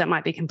 Some schools that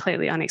might be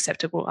completely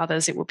unacceptable.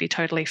 Others it will be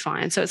totally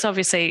fine. So it's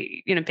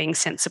obviously, being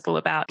sensible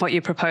about what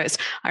you propose.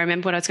 I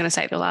remember what I was going to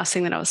say. The last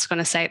thing that I was going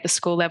to say at the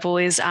school level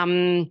is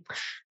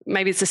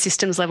maybe it's a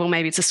systems level,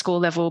 maybe it's a school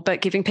level,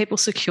 but giving people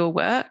secure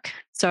work.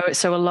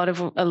 So a lot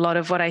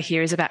of what I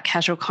hear is about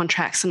casual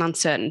contracts and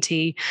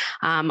uncertainty.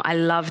 I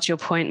loved your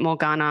point,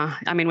 Morgana.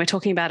 I mean, we're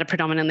talking about a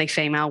predominantly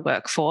female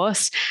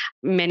workforce.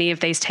 Many of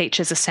these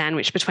teachers are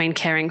sandwiched between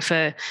caring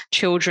for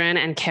children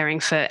and caring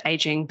for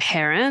aging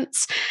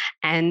parents.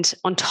 And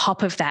on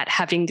top of that,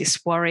 having this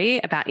worry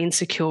about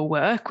insecure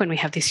work when we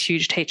have this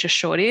huge teacher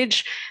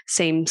shortage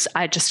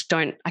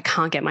I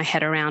can't get my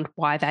head around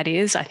why that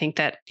is. I think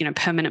that,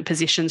 permanent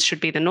positions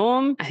should be the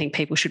norm. I think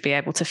people should be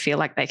able to feel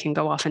like they can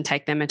go off and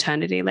take their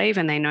maternity leave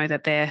and they know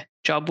that their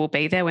job will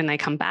be there when they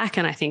come back.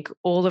 And I think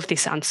all of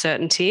this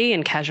uncertainty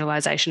and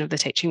casualisation of the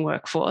teaching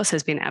workforce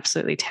has been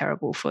absolutely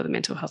terrible for the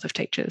mental health of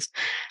teachers.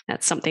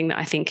 That's something that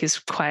I think is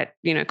quite,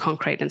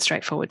 concrete and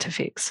straightforward to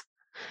fix.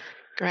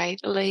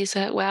 Great,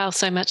 Aliza. Wow,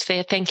 so much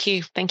there. Thank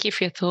you. Thank you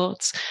for your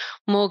thoughts.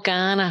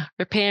 Morgana,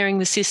 repairing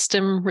the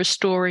system,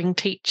 restoring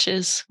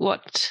teachers.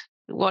 What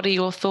are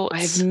your thoughts? I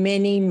have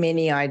many,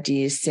 many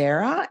ideas,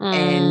 Sarah,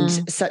 and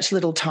such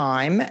little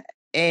time.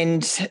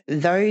 And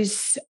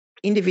those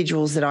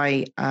individuals that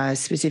I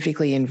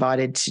specifically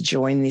invited to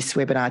join this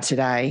webinar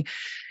today,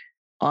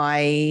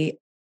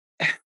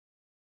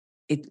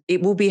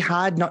 it will be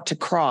hard not to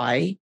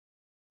cry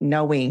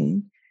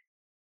knowing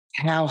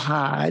how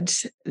hard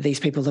these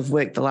people have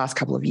worked the last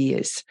couple of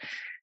years.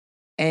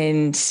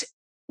 And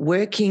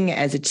working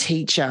as a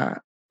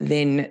teacher,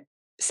 then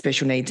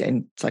special needs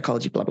and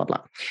psychology, blah, blah,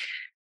 blah.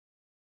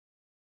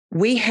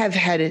 We have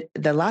had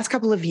the last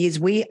couple of years,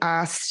 we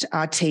asked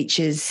our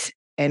teachers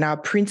and our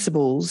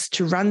principals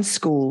to run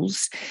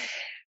schools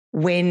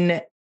when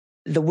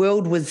the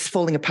world was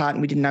falling apart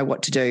and we didn't know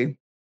what to do.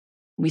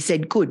 We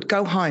said, good,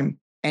 go home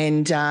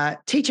and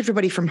teach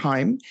everybody from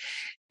home,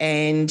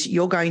 and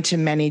you're going to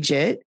manage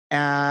it.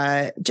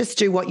 Just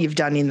do what you've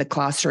done in the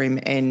classroom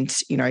and,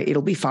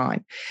 it'll be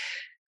fine.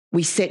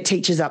 We set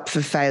teachers up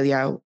for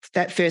failure.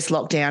 That first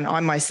lockdown,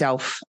 I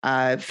myself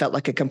felt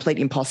like a complete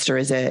imposter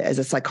as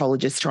a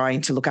psychologist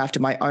trying to look after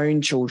my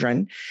own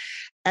children.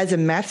 As a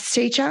maths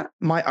teacher,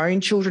 my own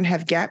children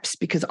have gaps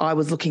because I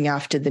was looking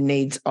after the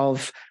needs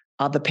of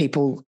other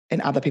people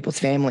and other people's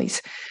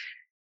families.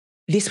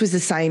 This was the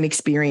same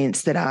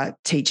experience that our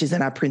teachers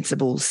and our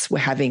principals were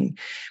having.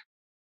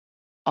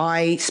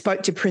 I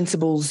spoke to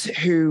principals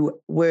who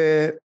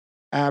were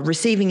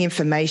receiving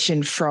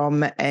information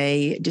from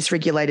a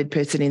dysregulated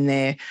person in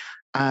their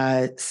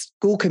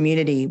school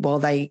community while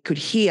they could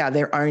hear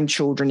their own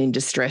children in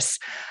distress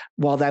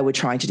while they were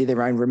trying to do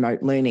their own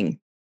remote learning.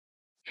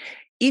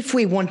 If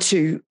we want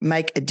to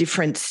make a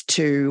difference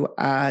to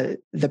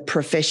the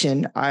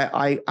profession,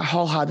 I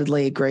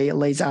wholeheartedly agree,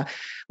 Aliza,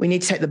 we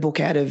need to take the book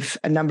out of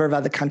a number of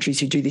other countries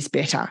who do this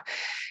better.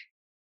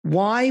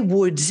 Why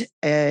would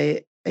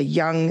a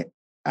young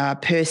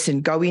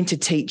person go into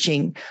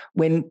teaching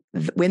when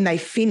they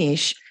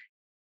finish,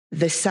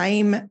 the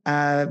same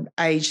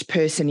aged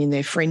person in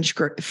their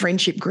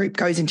friendship group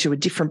goes into a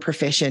different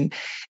profession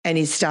and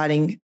is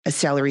starting a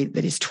salary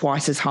that is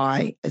twice as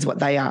high as what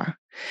they are?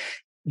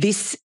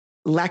 This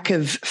lack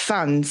of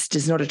funds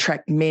does not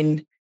attract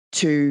men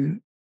to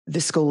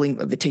the schooling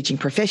of the teaching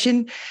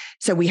profession,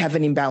 so we have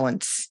an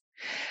imbalance.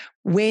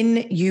 When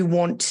you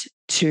want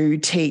to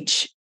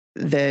teach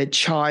the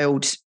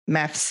child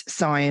maths,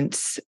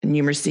 science,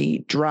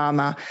 numeracy,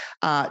 drama,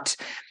 art,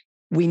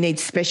 we need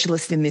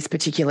specialists in this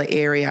particular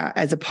area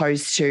as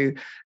opposed to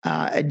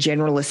a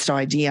generalist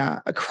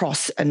idea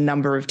across a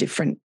number of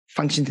different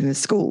functions in the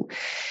school.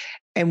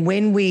 And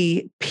when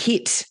we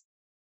pit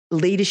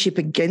leadership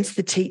against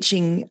the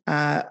teaching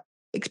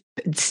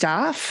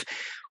staff,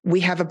 we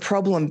have a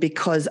problem,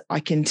 because I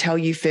can tell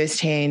you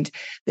firsthand,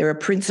 there are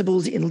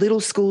principals in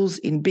little schools,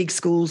 in big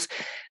schools,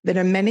 that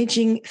are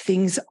managing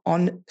things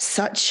on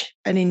such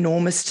an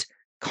enormous,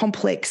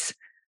 complex,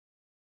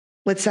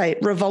 let's say,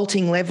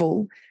 revolting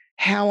level.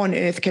 How on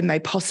earth can they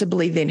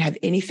possibly then have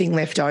anything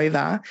left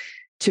over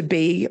to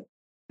be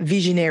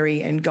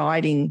visionary and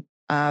guiding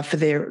for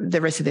the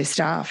rest of their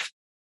staff?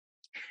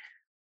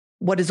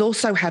 What has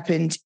also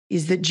happened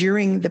is that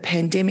during the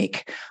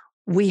pandemic,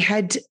 we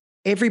had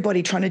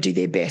everybody trying to do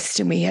their best,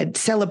 and we had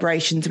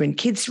celebrations when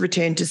kids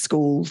returned to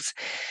schools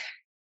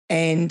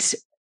and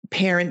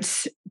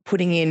parents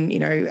putting in,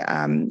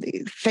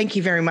 thank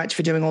you very much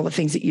for doing all the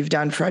things that you've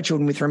done for our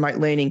children with remote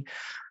learning.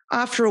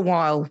 After a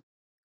while,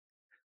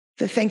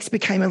 the thanks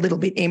became a little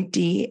bit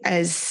empty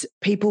as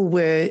people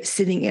were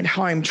sitting at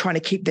home trying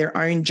to keep their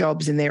own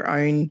jobs and their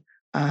own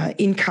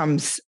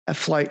incomes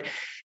afloat,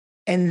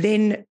 and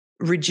then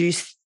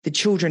reduce the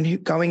children who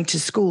going to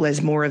school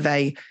as more of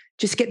a,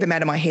 just get them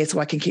out of my hair so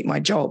I can keep my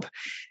job.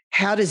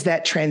 How does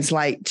that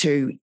translate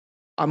to,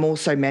 I'm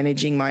also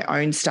managing my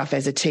own stuff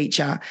as a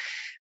teacher,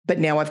 but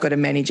now I've got to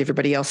manage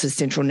everybody else's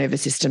central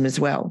nervous system as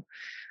well?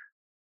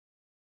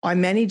 I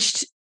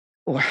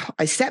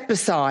sat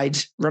beside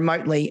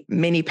remotely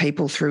many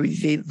people through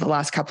the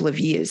last couple of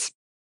years,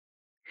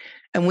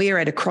 and we are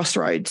at a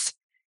crossroads,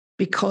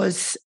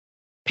 because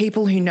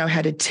people who know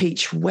how to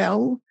teach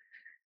well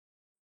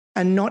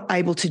are not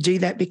able to do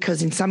that,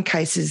 because in some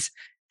cases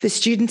the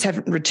students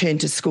haven't returned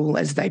to school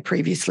as they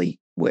previously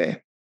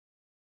were.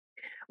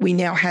 We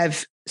now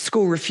have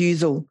school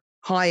refusal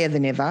higher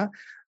than ever.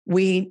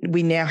 We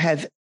now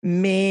have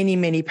many,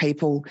 many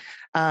people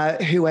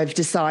who have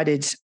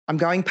decided, I'm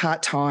going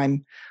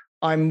part-time,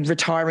 I'm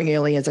retiring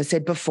early, as I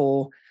said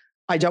before,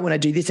 I don't want to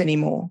do this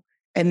anymore.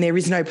 And there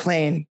is no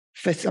plan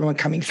for someone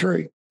coming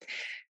through.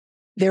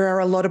 There are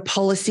a lot of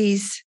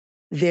policies.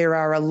 There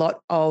are a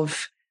lot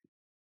of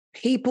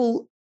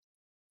people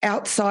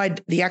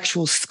outside the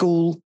actual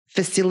school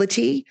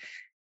facility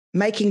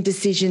making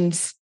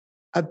decisions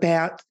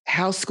about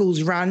how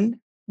schools run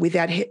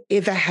without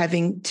ever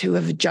having to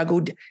have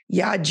juggled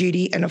yard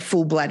duty and a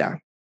full bladder.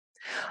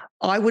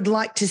 I would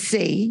like to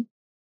see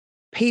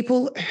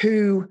people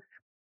who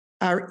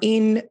are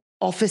in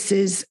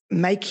offices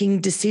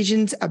making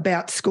decisions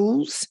about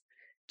schools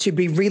to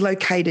be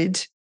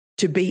relocated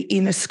to be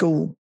in a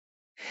school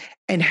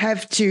and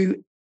have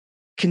to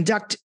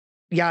conduct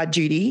yard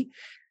duty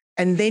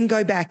and then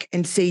go back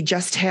and see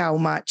just how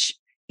much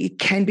it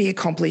can be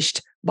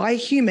accomplished by a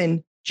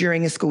human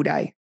during a school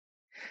day.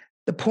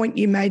 The point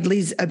you made,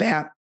 Liz,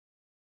 about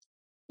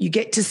you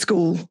get to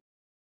school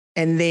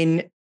and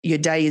then your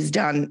day is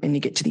done and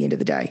you get to the end of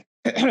the day.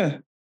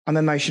 I'm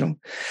emotional.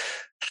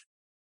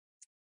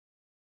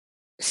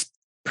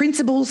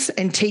 Principals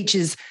and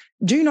teachers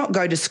do not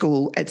go to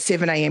school at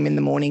 7 a.m. in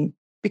the morning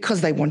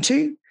because they want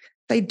to.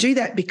 They do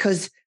that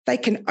because they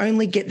can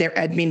only get their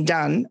admin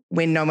done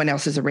when no one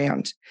else is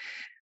around.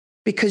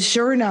 Because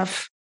sure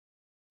enough,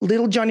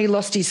 little Johnny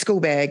lost his school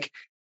bag,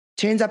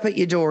 turns up at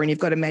your door and you've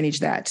got to manage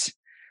that.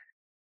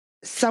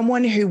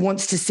 Someone who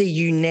wants to see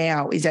you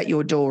now is at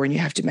your door and you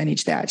have to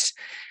manage that.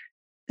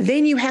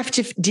 Then you have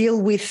to deal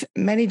with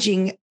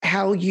managing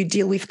how you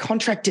deal with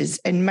contractors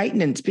and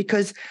maintenance,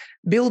 because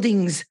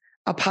buildings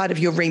are part of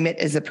your remit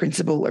as a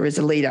principal or as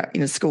a leader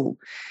in a school.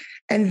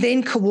 And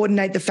then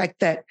coordinate the fact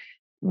that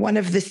one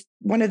of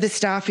the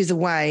staff is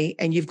away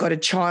and you've got a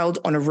child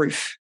on a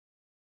roof,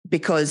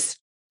 because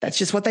that's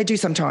just what they do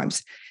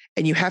sometimes.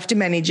 And you have to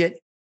manage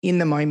it in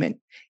the moment.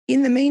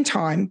 In the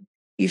meantime,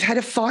 you've had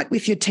a fight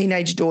with your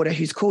teenage daughter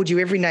who's called you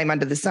every name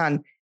under the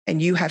sun,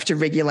 and you have to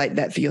regulate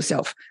that for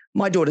yourself.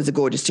 My daughters are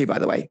gorgeous too, by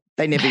the way.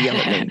 They never yell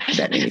at me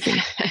about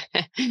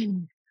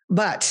anything.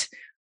 But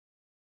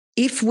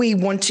if we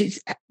want to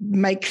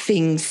make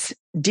things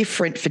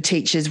different for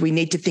teachers, we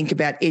need to think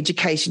about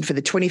education for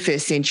the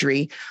 21st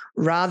century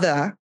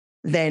rather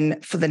than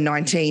for the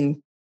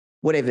 19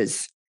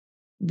 whatevers.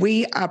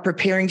 We are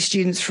preparing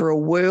students for a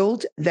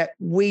world that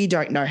we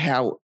don't know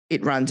how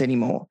it runs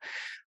anymore.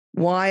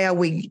 Why are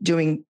we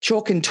doing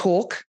chalk and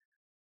talk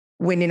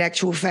when in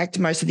actual fact,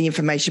 most of the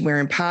information we're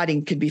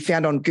imparting can be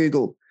found on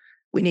Google?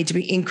 We need to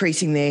be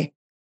increasing their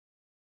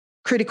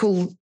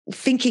critical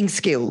thinking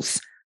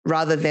skills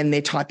rather than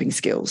their typing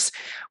skills.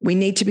 We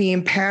need to be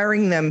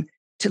empowering them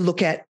to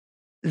look at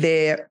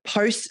their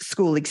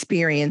post-school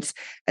experience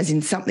as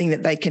in something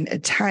that they can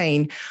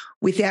attain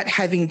without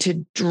having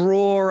to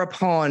draw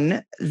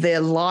upon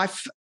their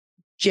life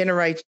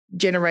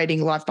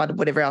generating life, but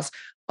whatever else,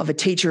 of a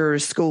teacher or a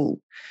school.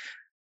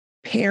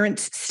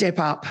 Parents, step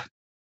up.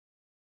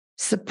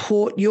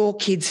 Support your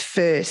kids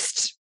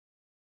first.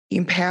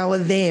 Empower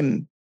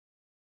them,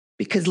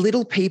 because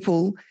little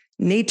people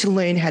need to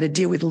learn how to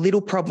deal with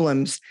little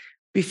problems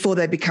before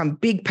they become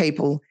big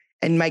people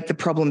and make the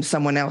problem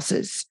someone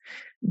else's.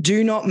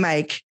 Do not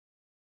make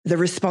the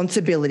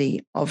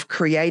responsibility of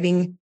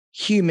creating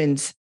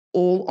humans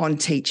all on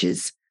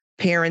teachers.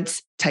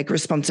 Parents, take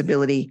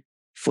responsibility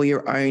for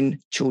your own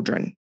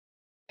children.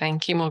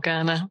 Thank you,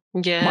 Morgana.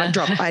 Yeah. Mic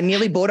drop. I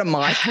nearly bought a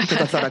mic because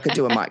I thought I could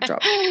do a mic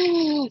drop.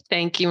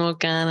 Thank you,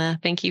 Morgana.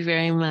 Thank you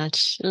very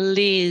much.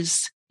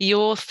 Liz,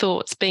 your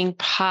thoughts being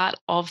part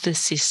of the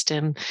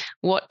system,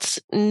 what's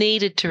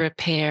needed to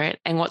repair it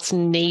and what's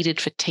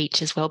needed for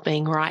teachers'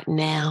 wellbeing right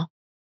now?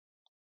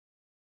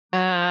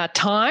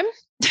 Time.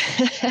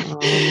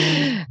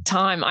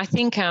 Time. I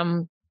think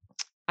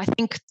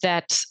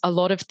that a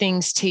lot of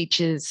things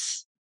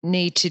teachers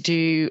need to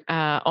do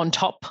on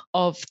top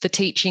of the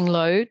teaching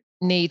load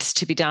needs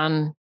to be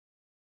done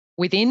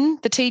within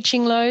the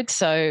teaching load.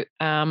 So,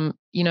 the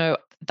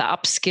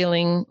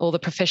upskilling or the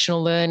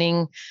professional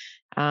learning,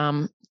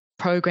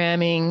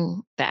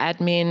 programming, the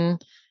admin,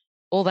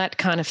 all that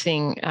kind of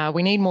thing.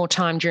 We need more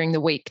time during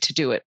the week to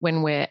do it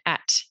when we're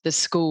at the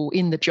school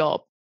in the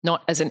job,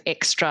 not as an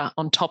extra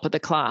on top of the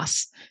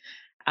class.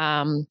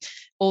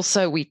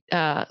 Also,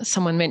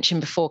 someone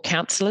mentioned before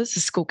counsellors, the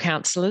school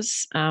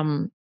counsellors.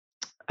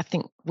 I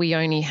think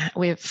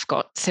we've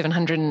got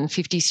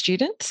 750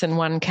 students and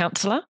one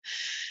counsellor.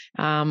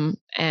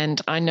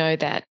 And I know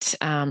that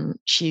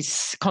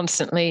she's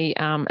constantly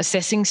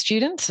assessing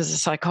students as a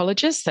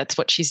psychologist. That's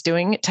what she's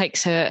doing. It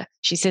takes her,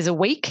 she says, a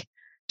week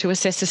to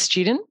assess a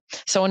student.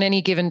 So on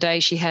any given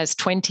day, she has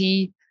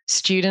 20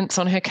 students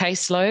on her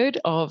caseload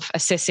of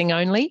assessing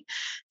only.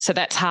 So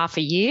that's half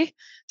a year.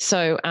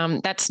 So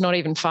that's not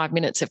even 5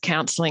 minutes of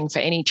counselling for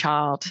any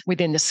child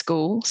within the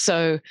school.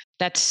 So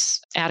that's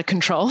out of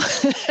control,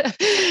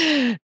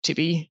 to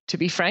be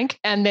frank.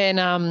 And then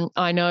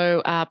I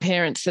know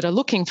parents that are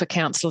looking for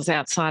counsellors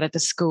outside of the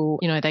school.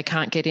 They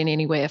can't get in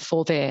anywhere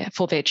for their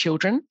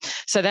children.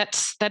 So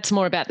that's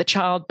more about the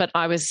child. But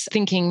I was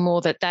thinking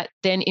more that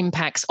then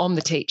impacts on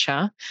the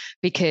teacher,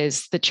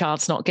 because the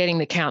child's not getting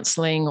the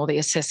counselling or the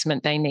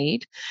assessment they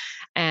need.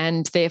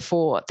 And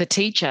therefore, the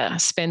teacher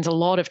spends a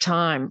lot of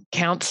time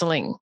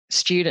counselling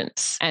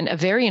students and are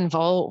very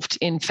involved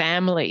in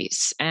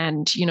families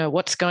and,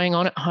 what's going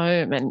on at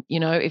home. And,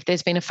 if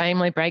there's been a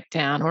family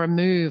breakdown or a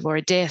move or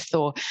a death,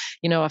 or,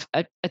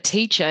 a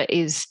teacher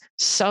is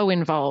so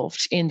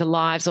involved in the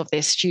lives of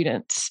their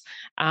students.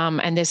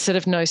 And there's sort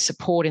of no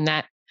support in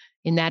that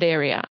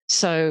area.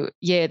 So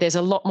there's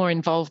a lot more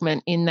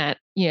involvement in that,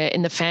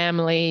 in the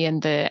family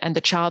and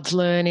the child's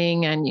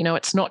learning. And,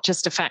 it's not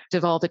just a fact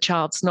of, the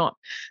child's not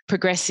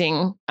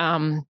progressing,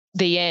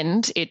 the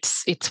end.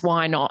 It's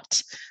why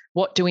not?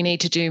 What do we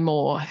need to do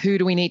more? Who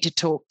do we need to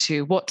talk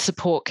to? What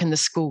support can the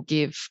school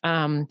give?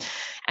 And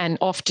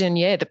often,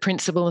 the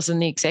principals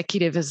and the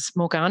executive, as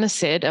Morgana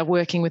said, are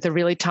working with a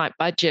really tight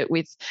budget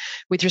with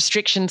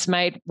restrictions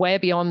made way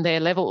beyond their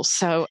levels.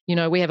 So,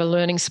 we have a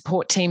learning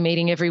support team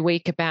meeting every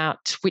week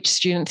about which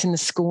students in the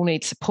school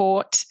need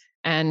support.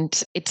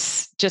 And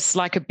it's just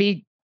like a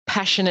big,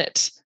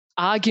 passionate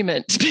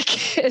argument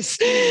because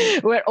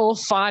we're all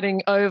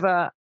fighting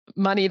over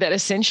money that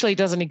essentially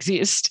doesn't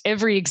exist.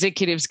 Every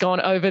executive's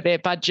gone over their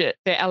budget,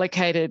 their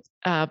allocated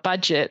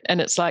budget. And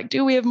it's like,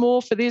 do we have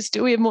more for this?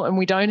 Do we have more? And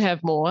we don't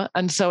have more.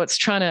 And so it's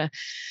trying to,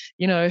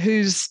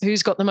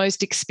 who's got the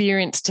most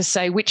experience to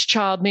say which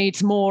child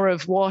needs more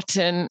of what,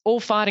 and all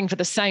fighting for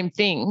the same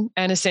thing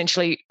and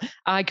essentially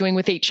arguing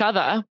with each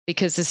other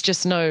because there's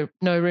just no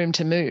room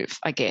to move,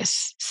 I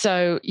guess.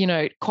 So,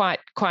 quite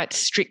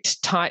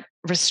strict, tight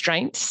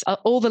restraints.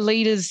 All the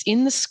leaders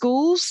in the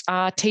schools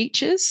are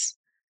teachers.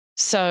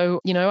 So,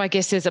 I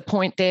guess there's a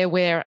point there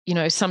where,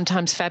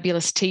 sometimes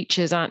fabulous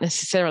teachers aren't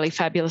necessarily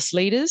fabulous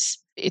leaders.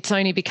 It's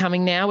only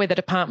becoming now where the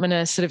department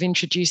are sort of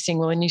introducing,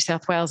 well, in New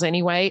South Wales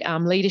anyway,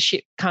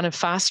 leadership kind of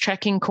fast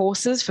tracking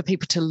courses for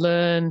people to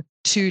learn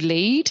to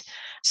lead.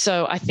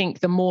 So I think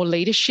the more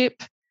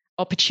leadership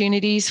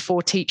opportunities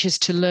for teachers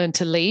to learn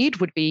to lead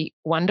would be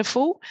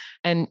wonderful.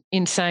 And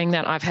in saying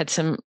that, I've had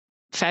some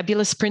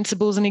fabulous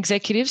principals and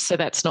executives. So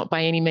that's not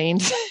by any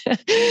means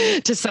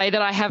to say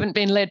that I haven't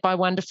been led by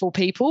wonderful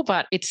people,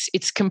 but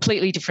it's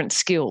completely different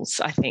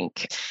skills, I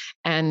think.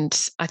 And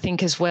I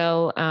think as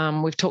well,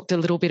 we've talked a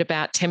little bit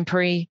about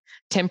temporary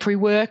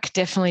work.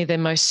 Definitely the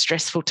most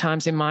stressful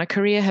times in my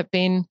career have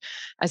been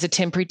as a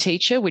temporary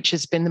teacher, which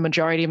has been the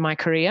majority of my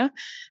career.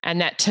 And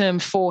that term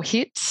 4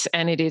 hits,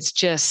 and it is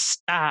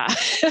just,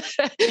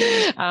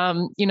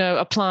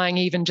 applying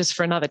even just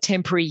for another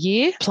temporary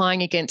year,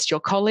 applying against your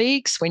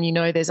colleagues when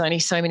there's only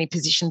so many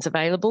positions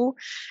available,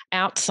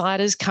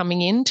 outsiders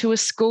coming into a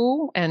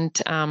school and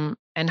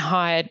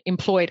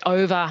employed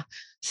over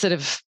sort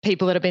of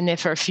people that have been there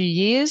for a few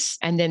years,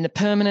 and then the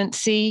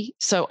permanency.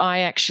 So I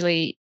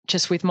actually,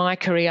 just with my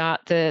career,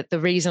 the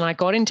reason I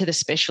got into the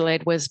special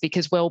ed was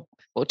because,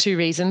 2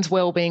 reasons.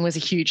 Wellbeing was a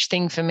huge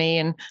thing for me,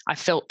 and I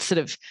felt sort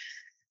of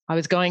I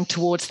was going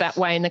towards that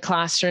way in the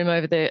classroom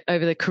over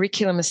the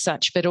curriculum as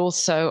such, but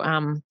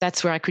also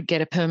that's where I could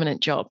get a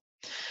permanent job.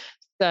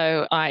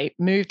 So I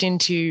moved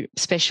into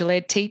special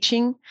ed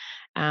teaching,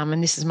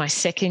 and this is my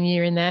 2nd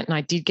year in that, and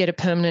I did get a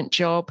permanent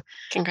job.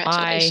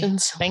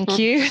 Congratulations. Thank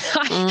you.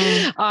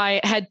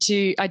 I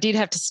did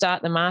have to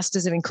start the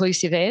Masters of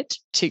Inclusive Ed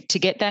to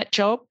get that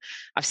job.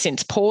 I've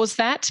since paused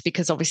that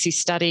because obviously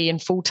study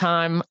and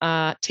full-time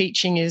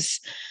teaching is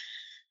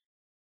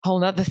a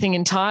whole other thing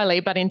entirely.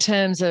 But in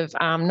terms of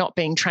not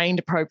being trained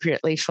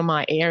appropriately for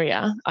my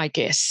area, I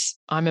guess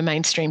I'm a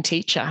mainstream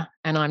teacher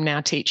and I'm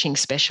now teaching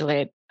special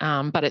ed.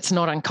 But it's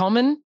not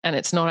uncommon and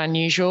it's not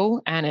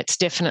unusual, and it's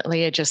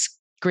definitely a just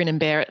grin and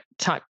bear it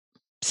type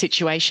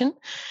situation.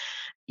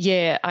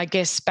 Yeah, I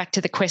guess back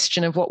to the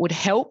question of what would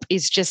help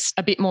is just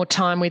a bit more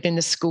time within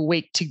the school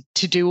week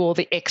to do all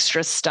the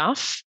extra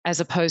stuff, as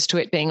opposed to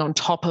it being on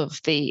top of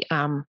the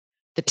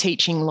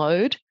teaching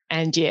load.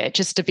 And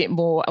just a bit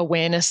more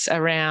awareness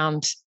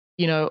around,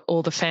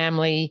 all the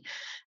family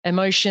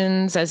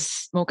emotions.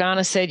 As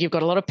Morgana said, you've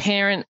got a lot of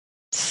parent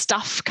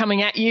stuff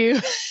coming at you.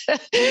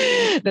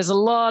 There's a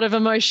lot of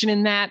emotion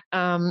in that.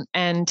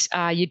 And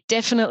you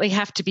definitely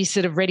have to be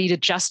sort of ready to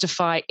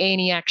justify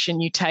any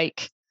action you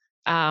take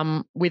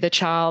with a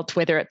child,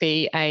 whether it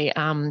be a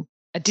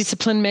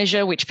discipline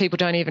measure, which people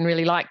don't even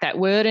really like that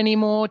word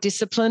anymore,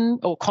 discipline,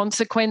 or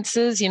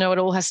consequences. It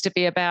all has to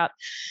be about,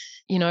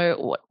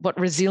 what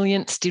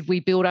resilience did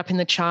we build up in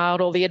the child,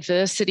 or the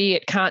adversity.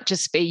 It can't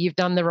just be you've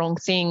done the wrong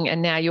thing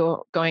and now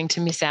you're going to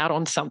miss out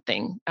on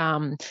something.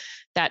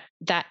 That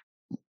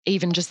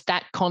even just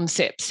that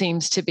concept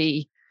seems to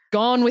be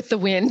gone with the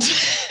wind,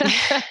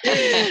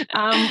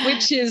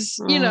 which is,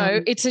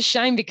 it's a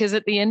shame because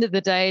at the end of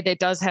the day, there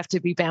does have to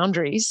be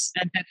boundaries,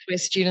 and that's where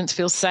students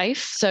feel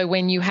safe. So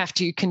when you have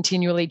to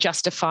continually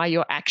justify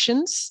your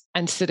actions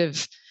and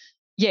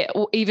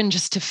or even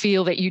just to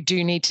feel that you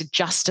do need to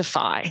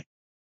justify.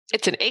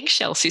 It's an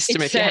eggshell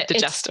system if you have to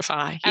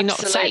justify. You're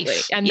absolutely not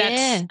safe.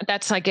 And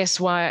that's, I guess,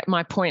 why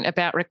my point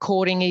about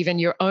recording even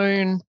your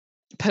own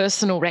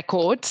personal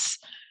records,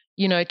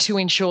 to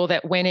ensure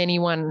that when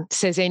anyone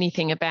says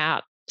anything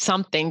about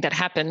something that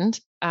happened,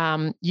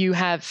 you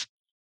have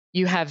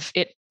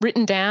it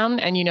written down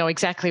and you know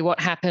exactly what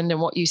happened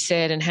and what you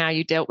said and how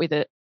you dealt with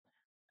it.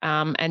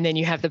 And then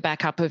you have the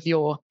backup of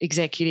your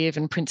executive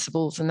and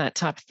principals and that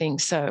type of thing.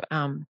 So,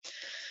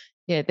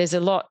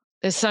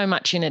 there's so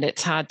much in it.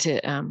 It's hard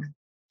to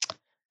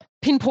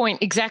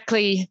pinpoint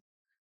exactly.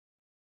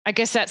 I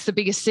guess that's the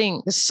biggest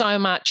thing. There's so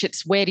much.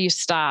 It's where do you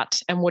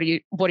start and what do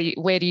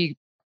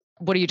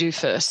you do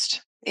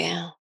first?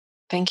 Yeah.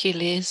 Thank you,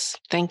 Liz.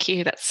 Thank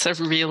you. That's a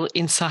real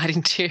insight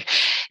into,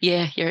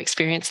 your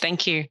experience.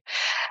 Thank you.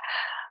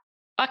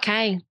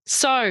 Okay.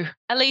 So,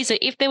 Aliza,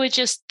 if there were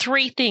just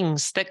 3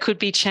 things that could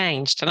be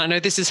changed, and I know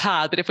this is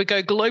hard, but if we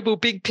go global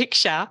big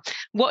picture,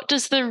 what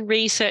does the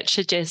research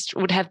suggest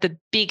would have the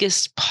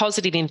biggest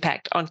positive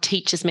impact on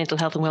teachers' mental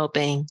health and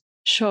wellbeing?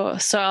 Sure.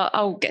 So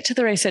I'll get to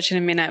the research in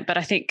a minute, but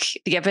I think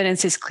the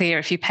evidence is clear.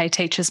 If you pay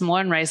teachers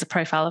more and raise the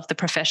profile of the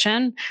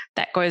profession,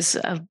 that goes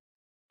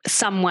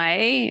some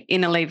way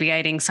in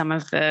alleviating some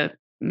of the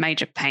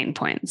major pain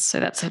points. So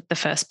that's the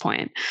first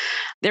point.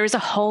 There is a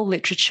whole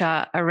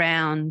literature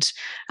around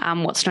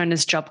what's known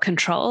as job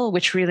control,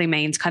 which really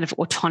means kind of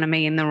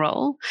autonomy in the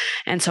role.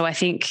 And so I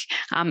think,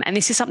 and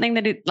this is something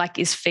that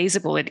is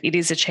feasible, it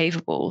is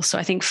achievable. So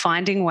I think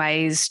finding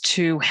ways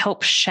to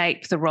help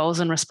shape the roles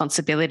and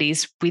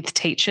responsibilities with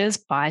teachers,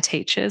 by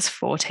teachers,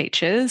 for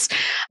teachers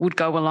would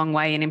go a long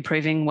way in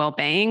improving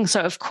wellbeing.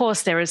 So of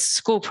course there is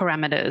school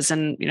parameters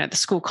and, the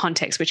school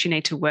context which you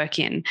need to work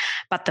in.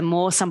 But the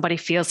more somebody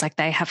feels like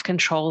they have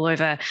control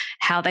over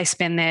how they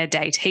spend their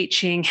day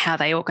teaching, how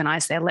they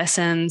organize their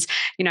lessons,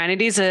 and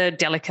it is a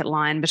delicate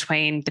line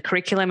between the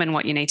curriculum and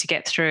what you need to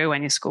get through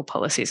and your school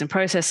policies and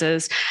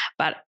processes.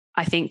 But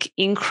I think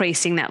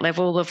increasing that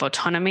level of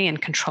autonomy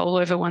and control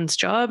over one's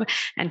job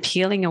and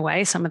peeling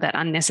away some of that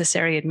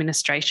unnecessary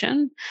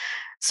administration.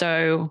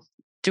 So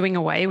doing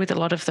away with a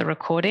lot of the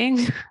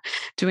recording,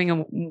 doing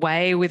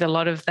away with a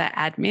lot of the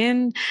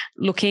admin,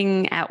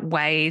 looking at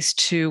ways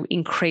to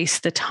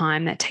increase the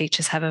time that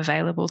teachers have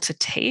available to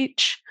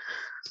teach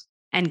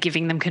and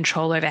giving them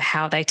control over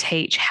how they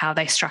teach, how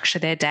they structure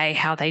their day,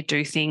 how they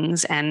do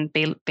things, and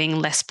being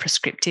less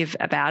prescriptive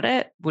about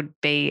it would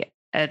be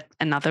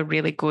another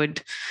really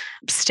good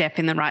step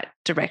in the right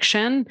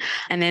direction.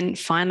 And then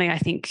finally, I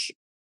think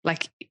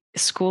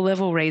school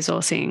level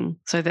resourcing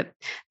so that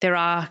there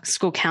are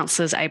school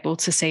counsellors able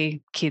to see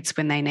kids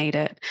when they need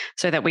it,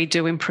 so that we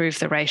do improve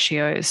the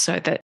ratios, so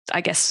that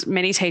I guess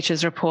many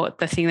teachers report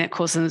the thing that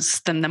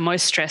causes them the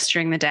most stress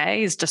during the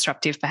day is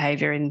disruptive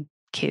behaviour in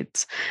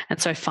kids.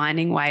 And so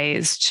finding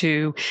ways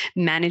to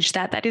manage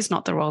that is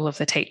not the role of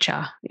the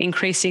teacher.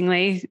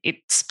 Increasingly, it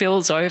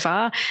spills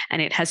over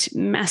and it has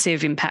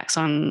massive impacts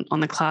on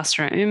the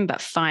classroom, but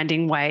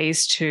finding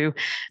ways to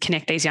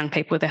connect these young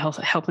people with the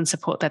help and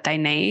support that they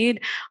need,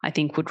 I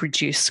think would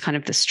reduce kind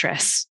of the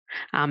stress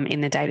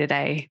in the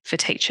day-to-day for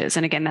teachers.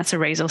 And again, that's a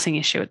resourcing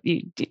issue.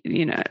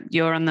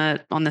 You're on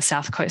the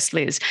South Coast,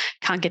 Liz,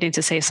 can't get in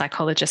to see a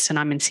psychologist and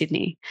I'm in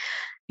Sydney.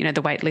 The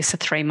wait lists are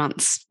 3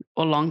 months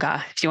or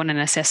longer. If you want an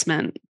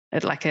assessment,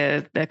 like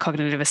a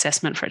cognitive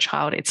assessment for a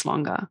child, it's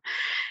longer.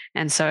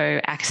 And so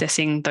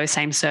accessing those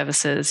same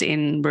services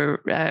in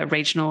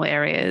regional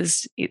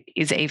areas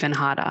is even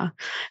harder.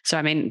 So,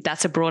 I mean,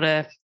 that's a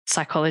broader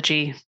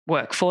psychology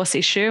workforce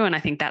issue. And I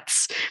think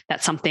that's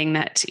something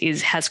that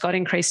has got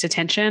increased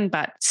attention,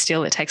 but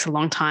still it takes a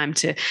long time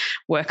to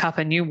work up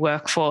a new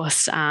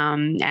workforce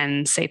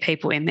and see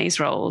people in these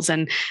roles.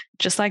 And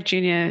just like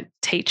junior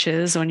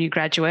teachers or new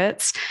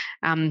graduates,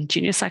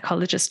 junior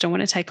psychologists don't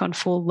want to take on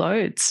full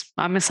loads.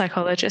 I'm a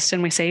psychologist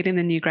and we see it in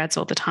the new grads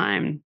all the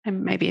time.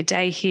 And maybe a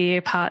day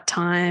here,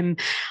 part-time.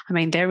 I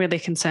mean, they're really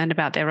concerned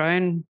about their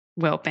own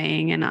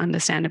wellbeing, and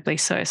understandably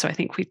so. So I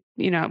think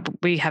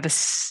we have a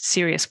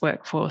serious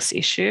workforce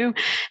issue,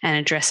 and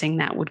addressing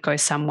that would go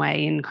some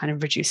way in kind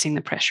of reducing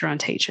the pressure on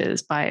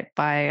teachers by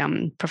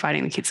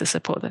providing the kids the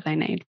support that they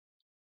need.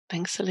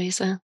 Thanks,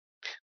 Aliza.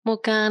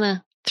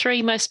 Morgana,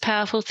 3 most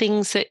powerful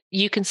things that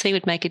you can see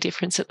would make a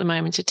difference at the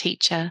moment to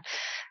teacher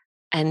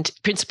and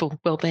principal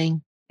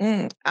wellbeing.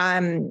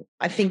 I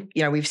think,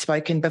 we've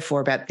spoken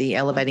before about the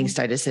elevating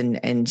status and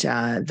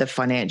the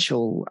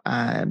financial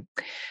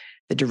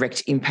the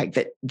direct impact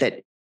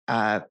that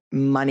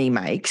money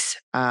makes.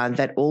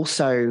 That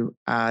also,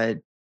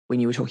 when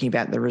you were talking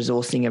about the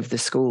resourcing of the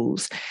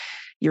schools,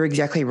 you're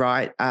exactly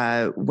right.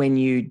 When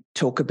you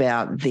talk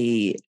about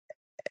the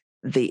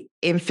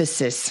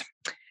emphasis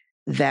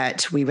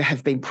that we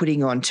have been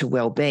putting on to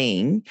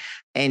wellbeing,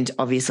 and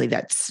obviously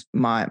that's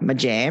my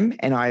jam,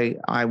 and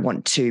I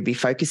want to be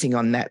focusing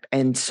on that.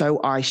 And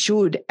so I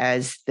should,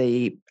 as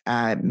the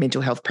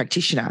mental health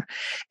practitioner,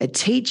 a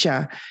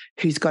teacher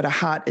who's got a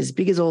heart as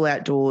big as all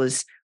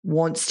outdoors,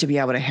 wants to be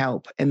able to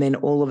help, and then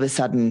all of a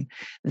sudden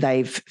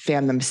they've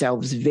found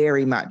themselves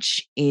very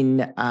much in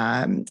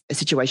a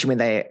situation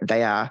where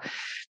they are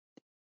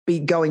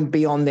going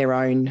beyond their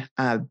own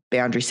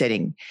boundary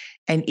setting.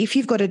 And if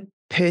you've got a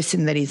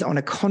person that is on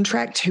a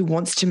contract who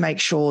wants to make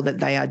sure that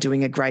they are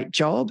doing a great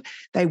job,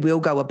 they will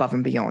go above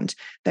and beyond.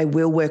 They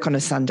will work on a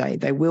Sunday.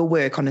 They will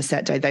work on a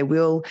Saturday. They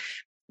will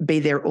be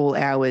there all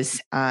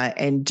hours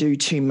and do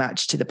too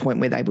much to the point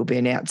where they will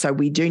burn out. So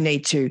we do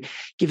need to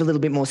give a little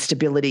bit more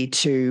stability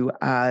to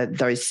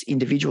those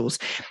individuals.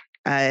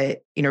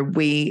 It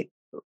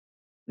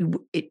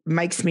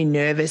makes me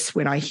nervous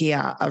when I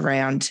hear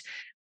around,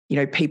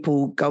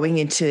 people going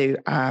into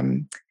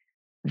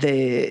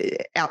the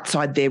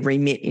outside their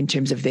remit in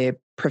terms of their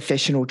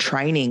professional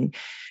training,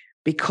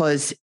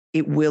 because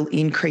it will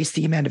increase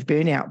the amount of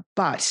burnout.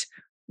 But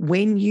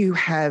when you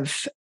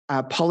have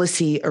a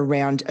policy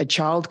around a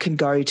child can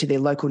go to their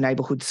local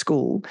neighbourhood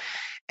school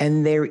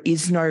and there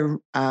is no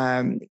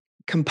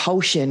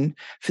compulsion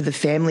for the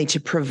family to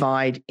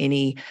provide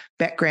any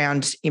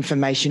background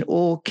information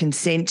or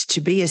consent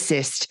to be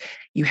assessed,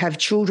 you have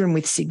children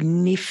with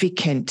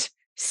significant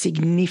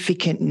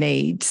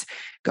needs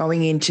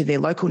going into their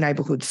local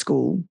neighbourhood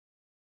school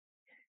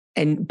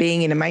and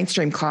being in a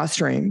mainstream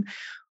classroom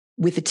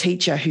with a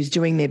teacher who's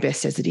doing their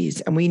best as it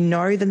is. And we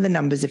know that the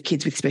numbers of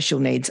kids with special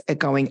needs are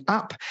going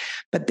up,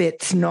 but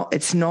it's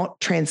not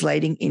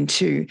translating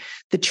into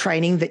the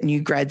training that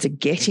new grads are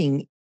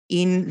getting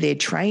in their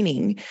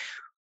training.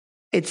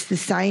 It's the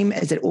same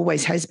as it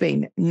always has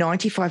been.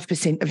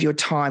 95% of your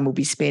time will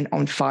be spent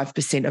on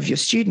 5% of your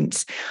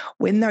students.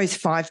 When those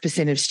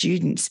 5% of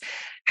students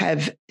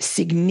have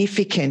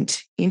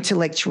significant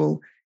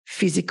intellectual,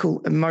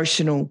 physical,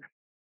 emotional,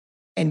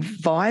 and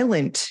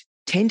violent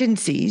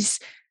tendencies,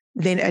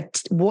 then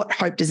what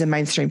hope does a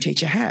mainstream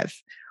teacher have?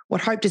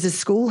 What hope does a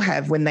school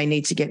have when they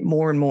need to get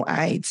more and more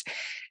aids?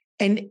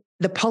 And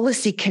the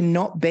policy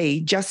cannot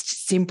be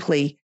just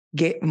simply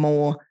get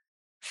more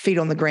feet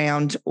on the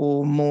ground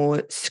or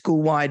more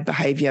school-wide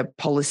behaviour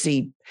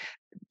policy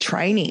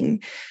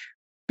training,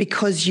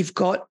 because you've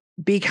got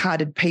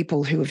big-hearted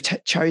people who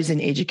have chosen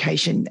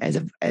education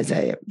as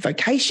a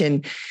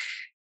vocation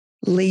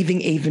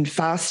leaving even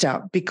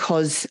faster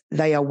because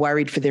they are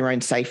worried for their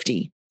own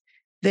safety.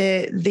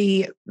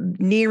 The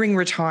nearing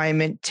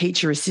retirement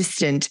teacher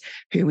assistant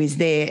who is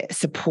there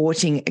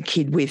supporting a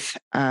kid with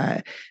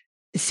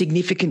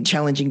significant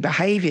challenging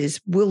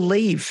behaviours will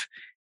leave.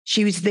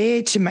 She was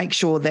there to make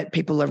sure that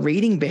people are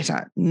reading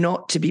better,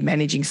 not to be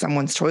managing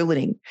someone's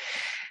toileting.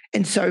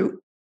 And so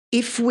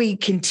if we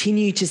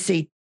continue to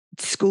see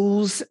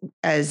schools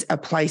as a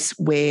place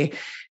where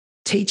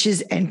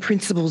teachers and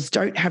principals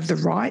don't have the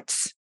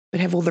rights but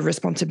have all the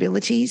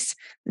responsibilities,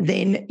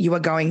 then you are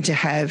going to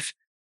have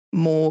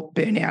more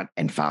burnout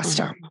and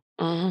faster.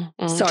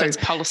 So it's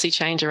policy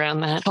change around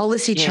that.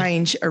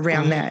 Change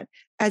around that.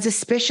 As a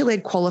special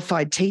ed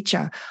qualified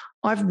teacher,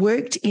 I've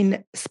worked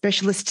in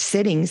specialist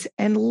settings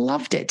and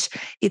loved it.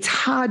 It's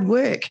hard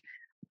work,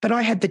 but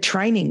I had the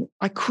training.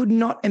 I could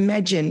not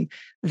imagine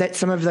that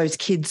some of those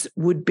kids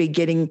would be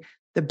getting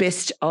the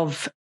best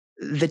of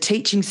the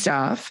teaching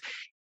staff,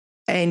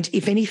 and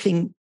if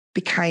anything,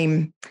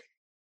 became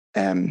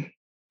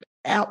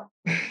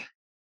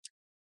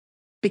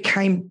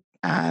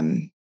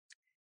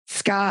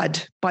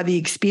scarred by the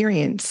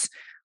experience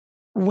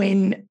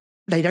when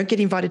they don't get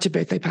invited to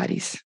birthday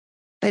parties.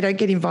 They don't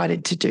get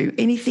invited to do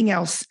anything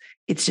else.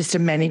 It's just a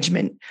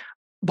management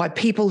by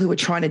people who are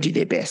trying to do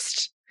their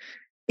best.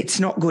 It's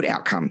not good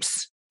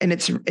outcomes. And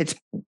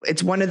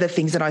it's one of the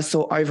things that I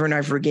saw over and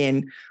over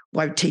again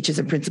why teachers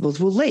and principals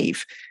will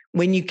leave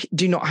when you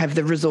do not have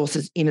the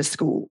resources in a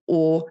school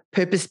or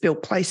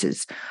purpose-built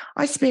places.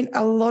 I spent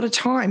a lot of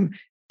time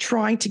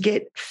trying to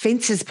get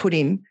fences put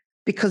in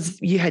because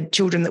you had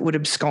children that would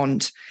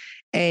abscond.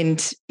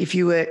 And if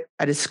you were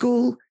at a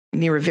school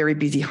near a very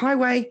busy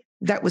highway,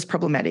 that was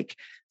problematic.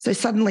 So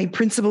suddenly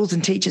principals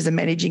and teachers are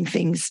managing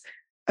things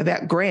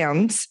about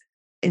grounds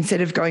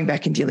instead of going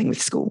back and dealing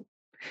with school.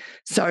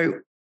 So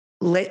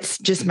let's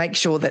just make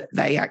sure that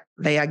they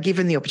are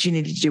given the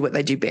opportunity to do what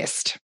they do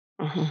best.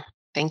 Mm-hmm.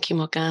 Thank you,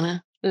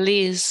 Morgana.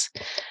 Liz,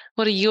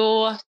 what are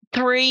your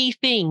 3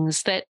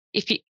 things that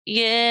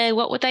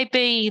what would they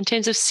be in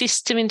terms of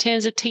system, in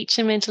terms of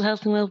teacher mental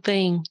health and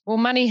wellbeing? Well,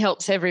 money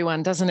helps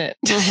everyone, doesn't it?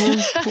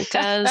 Mm-hmm. It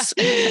does.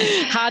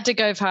 Hard to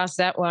go past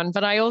that one.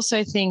 But I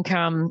also think,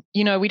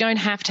 we don't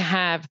have to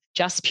have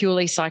just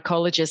purely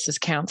psychologists as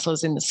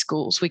counsellors in the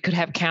schools. We could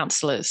have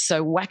counsellors.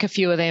 So whack a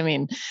few of them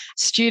in.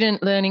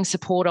 Student learning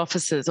support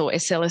officers, or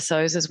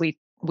SLSOs as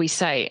we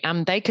say.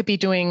 They could be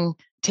doing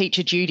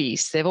teacher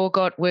duties. They've all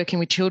got working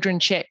with children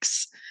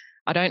checks.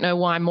 I don't know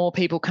why more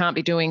people can't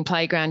be doing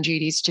playground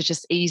duties to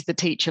just ease the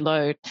teacher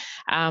load.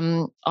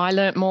 I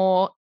learnt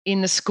more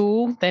in the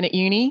school than at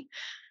uni.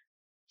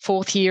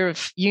 fourth year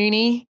of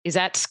uni is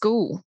at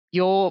school.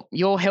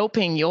 You're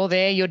helping, you're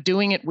there, you're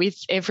doing it with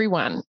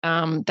everyone.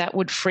 That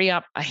would free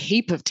up a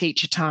heap of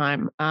teacher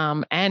time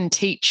and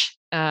teach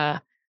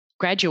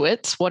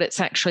graduates what it's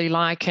actually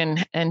like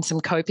and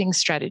some coping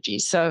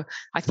strategies. So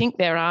I think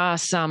there are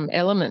some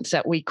elements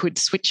that we could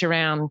switch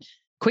around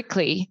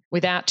quickly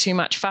without too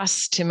much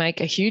fuss to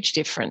make a huge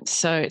difference.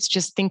 So it's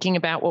just thinking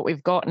about what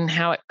we've got and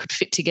how it could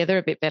fit together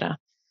a bit better.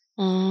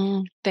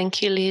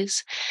 Thank you,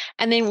 Liz.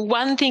 And then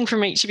one thing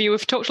from each of you,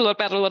 we've talked a lot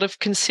about a lot of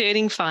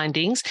concerning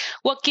findings.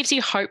 What gives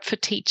you hope for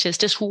teachers?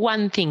 Just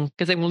one thing,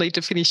 because then we'll need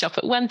to finish up,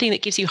 but one thing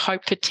that gives you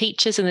hope for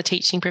teachers in the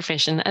teaching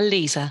profession.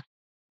 Aliza.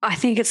 I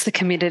think it's the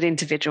committed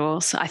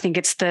individuals. I think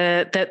it's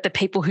the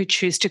people who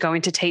choose to go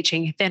into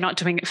teaching. They're not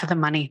doing it for the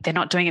money. They're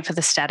not doing it for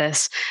the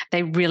status.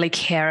 They really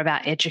care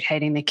about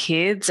educating the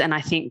kids. And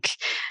I think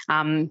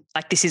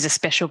this is a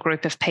special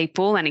group of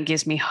people, and it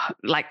gives me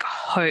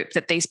hope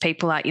that these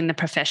people are in the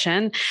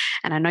profession.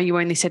 And I know you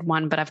only said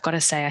one, but I've got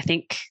to say, I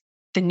think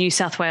the New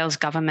South Wales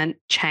government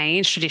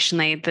changed.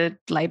 Traditionally, the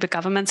Labor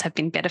governments have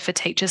been better for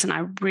teachers. And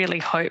I really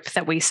hope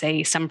that we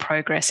see some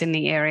progress in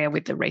the area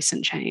with the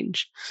recent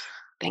change.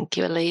 Thank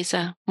you,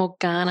 Aliza.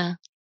 Morgana.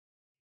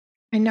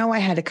 I know I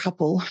had a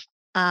couple,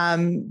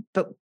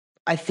 but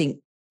I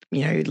think,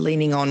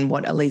 leaning on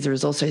what Aliza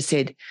has also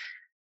said,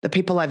 the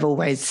people I've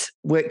always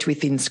worked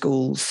with in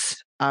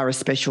schools are a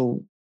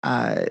special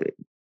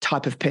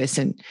type of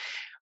person.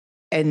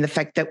 And the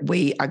fact that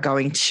we are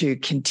going to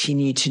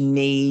continue to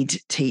need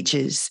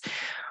teachers.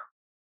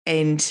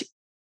 And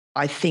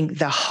I think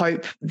the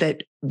hope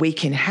that we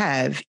can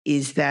have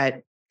is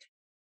that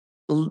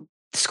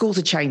schools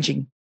are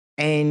changing.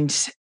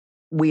 And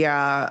we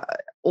are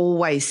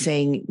always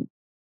seeing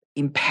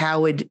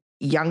empowered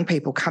young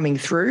people coming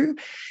through.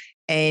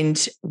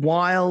 And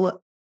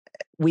while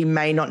we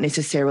may not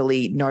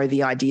necessarily know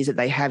the ideas that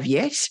they have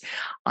yet,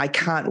 I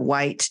can't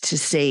wait to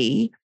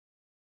see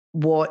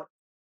what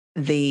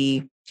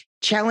the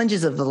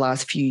challenges of the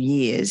last few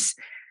years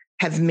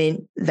have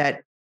meant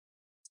that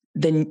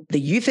the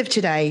youth of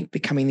today,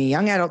 becoming the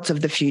young adults of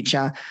the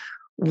future,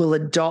 will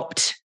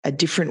adopt a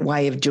different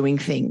way of doing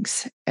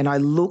things. And I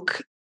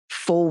look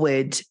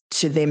forward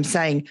to them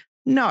saying,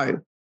 no,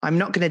 I'm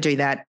not going to do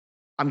that.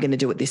 I'm going to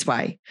do it this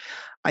way.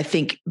 I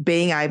think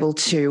being able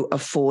to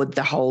afford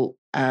the whole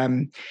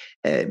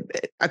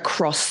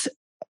across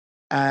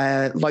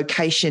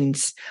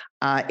locations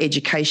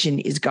education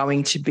is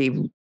going to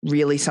be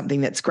really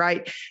something that's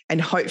great,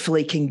 and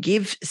hopefully can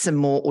give some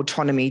more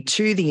autonomy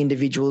to the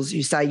individuals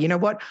who say, you know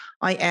what,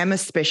 I am a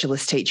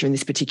specialist teacher in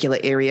this particular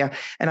area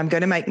and I'm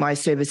going to make my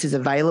services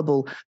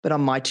available, but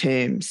on my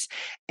terms.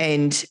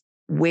 And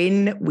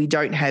when we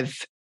don't have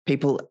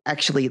people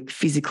actually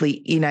physically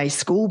in a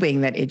school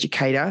being that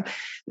educator,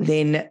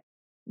 then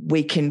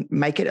we can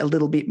make it a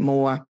little bit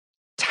more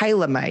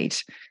tailor-made.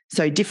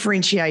 So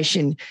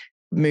differentiation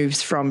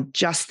moves from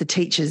just the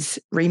teacher's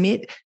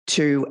remit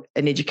to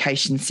an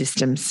education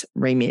system's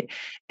remit.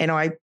 And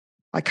I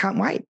can't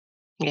wait.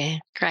 Yeah,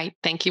 great.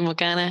 Thank you,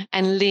 Morgana.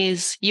 And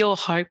Liz, your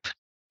hope.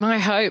 My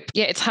hope.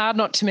 Yeah, it's hard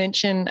not to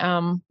mention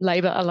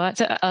Labor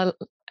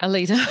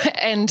Aliza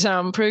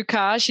and Prue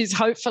Carr. She's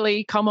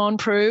hopefully come on,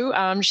 Prue.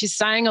 She's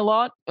saying a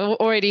lot.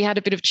 Already had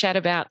a bit of chat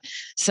about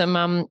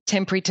some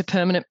temporary to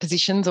permanent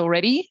positions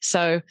already.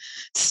 So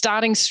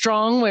starting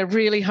strong, we're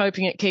really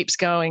hoping it keeps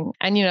going.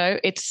 And,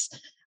 it's,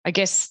 I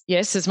guess,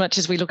 yes, as much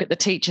as we look at the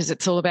teachers,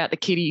 it's all about the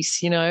kiddies,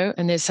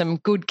 and there's some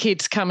good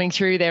kids coming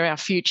through. They're our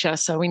future.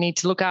 So we need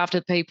to look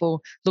after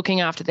people,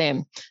 looking after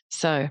them.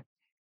 So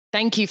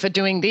thank you for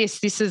doing this.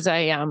 This is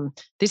a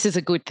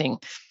good thing.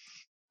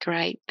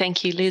 Great.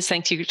 Thank you, Liz.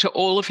 Thank you to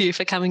all of you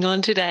for coming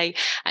on today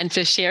and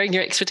for sharing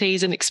your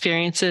expertise and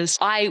experiences.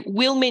 I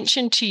will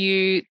mention to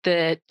you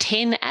the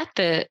 10 app,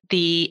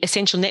 the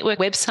Essential Network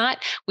website,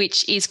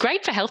 which is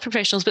great for health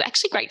professionals, but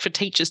actually great for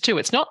teachers too.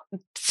 It's not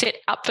set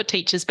up for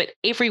teachers, but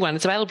everyone.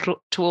 It's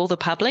available to all the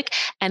public.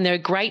 And they're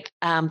great.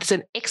 There's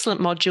an excellent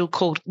module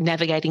called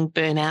Navigating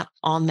Burnout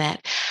on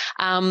that.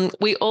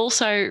 We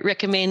also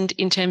recommend,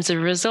 in terms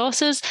of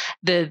resources,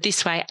 the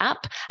This Way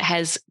app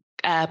has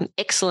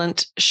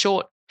excellent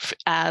short,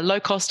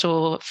 low-cost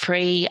or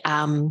free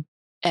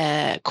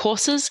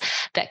courses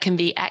that can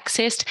be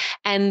accessed.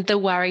 And the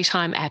Worry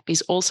Time app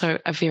is also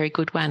a very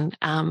good one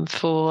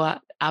for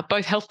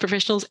both health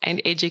professionals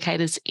and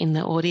educators in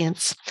the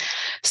audience.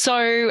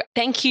 So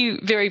thank you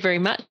very, very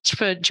much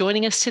for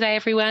joining us today,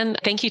 everyone.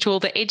 Thank you to all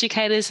the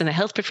educators and the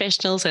health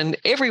professionals and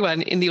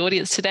everyone in the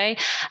audience today.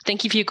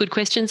 Thank you for your good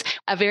questions.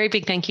 A very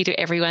big thank you to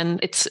everyone.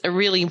 It's a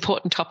really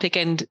important topic,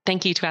 and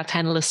thank you to our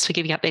panellists for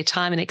giving up their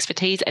time and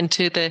expertise, and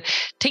to the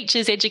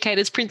teachers,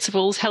 educators,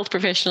 principals, health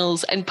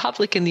professionals and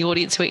public in the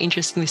audience who are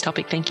interested in this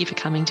topic. Thank you for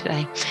coming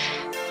today.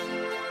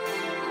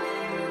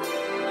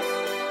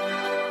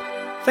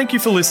 Thank you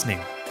for listening.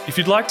 If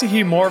you'd like to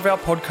hear more of our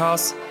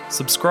podcasts,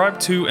 subscribe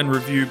to and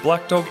review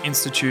Black Dog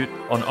Institute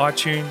on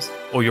iTunes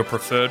or your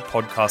preferred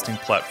podcasting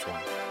platform.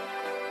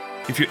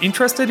 If you're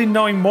interested in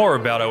knowing more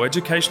about our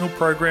educational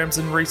programs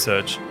and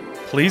research,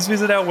 please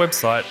visit our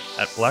website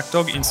at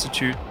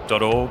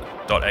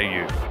blackdoginstitute.org.au.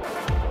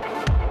 www.scientia.org.au.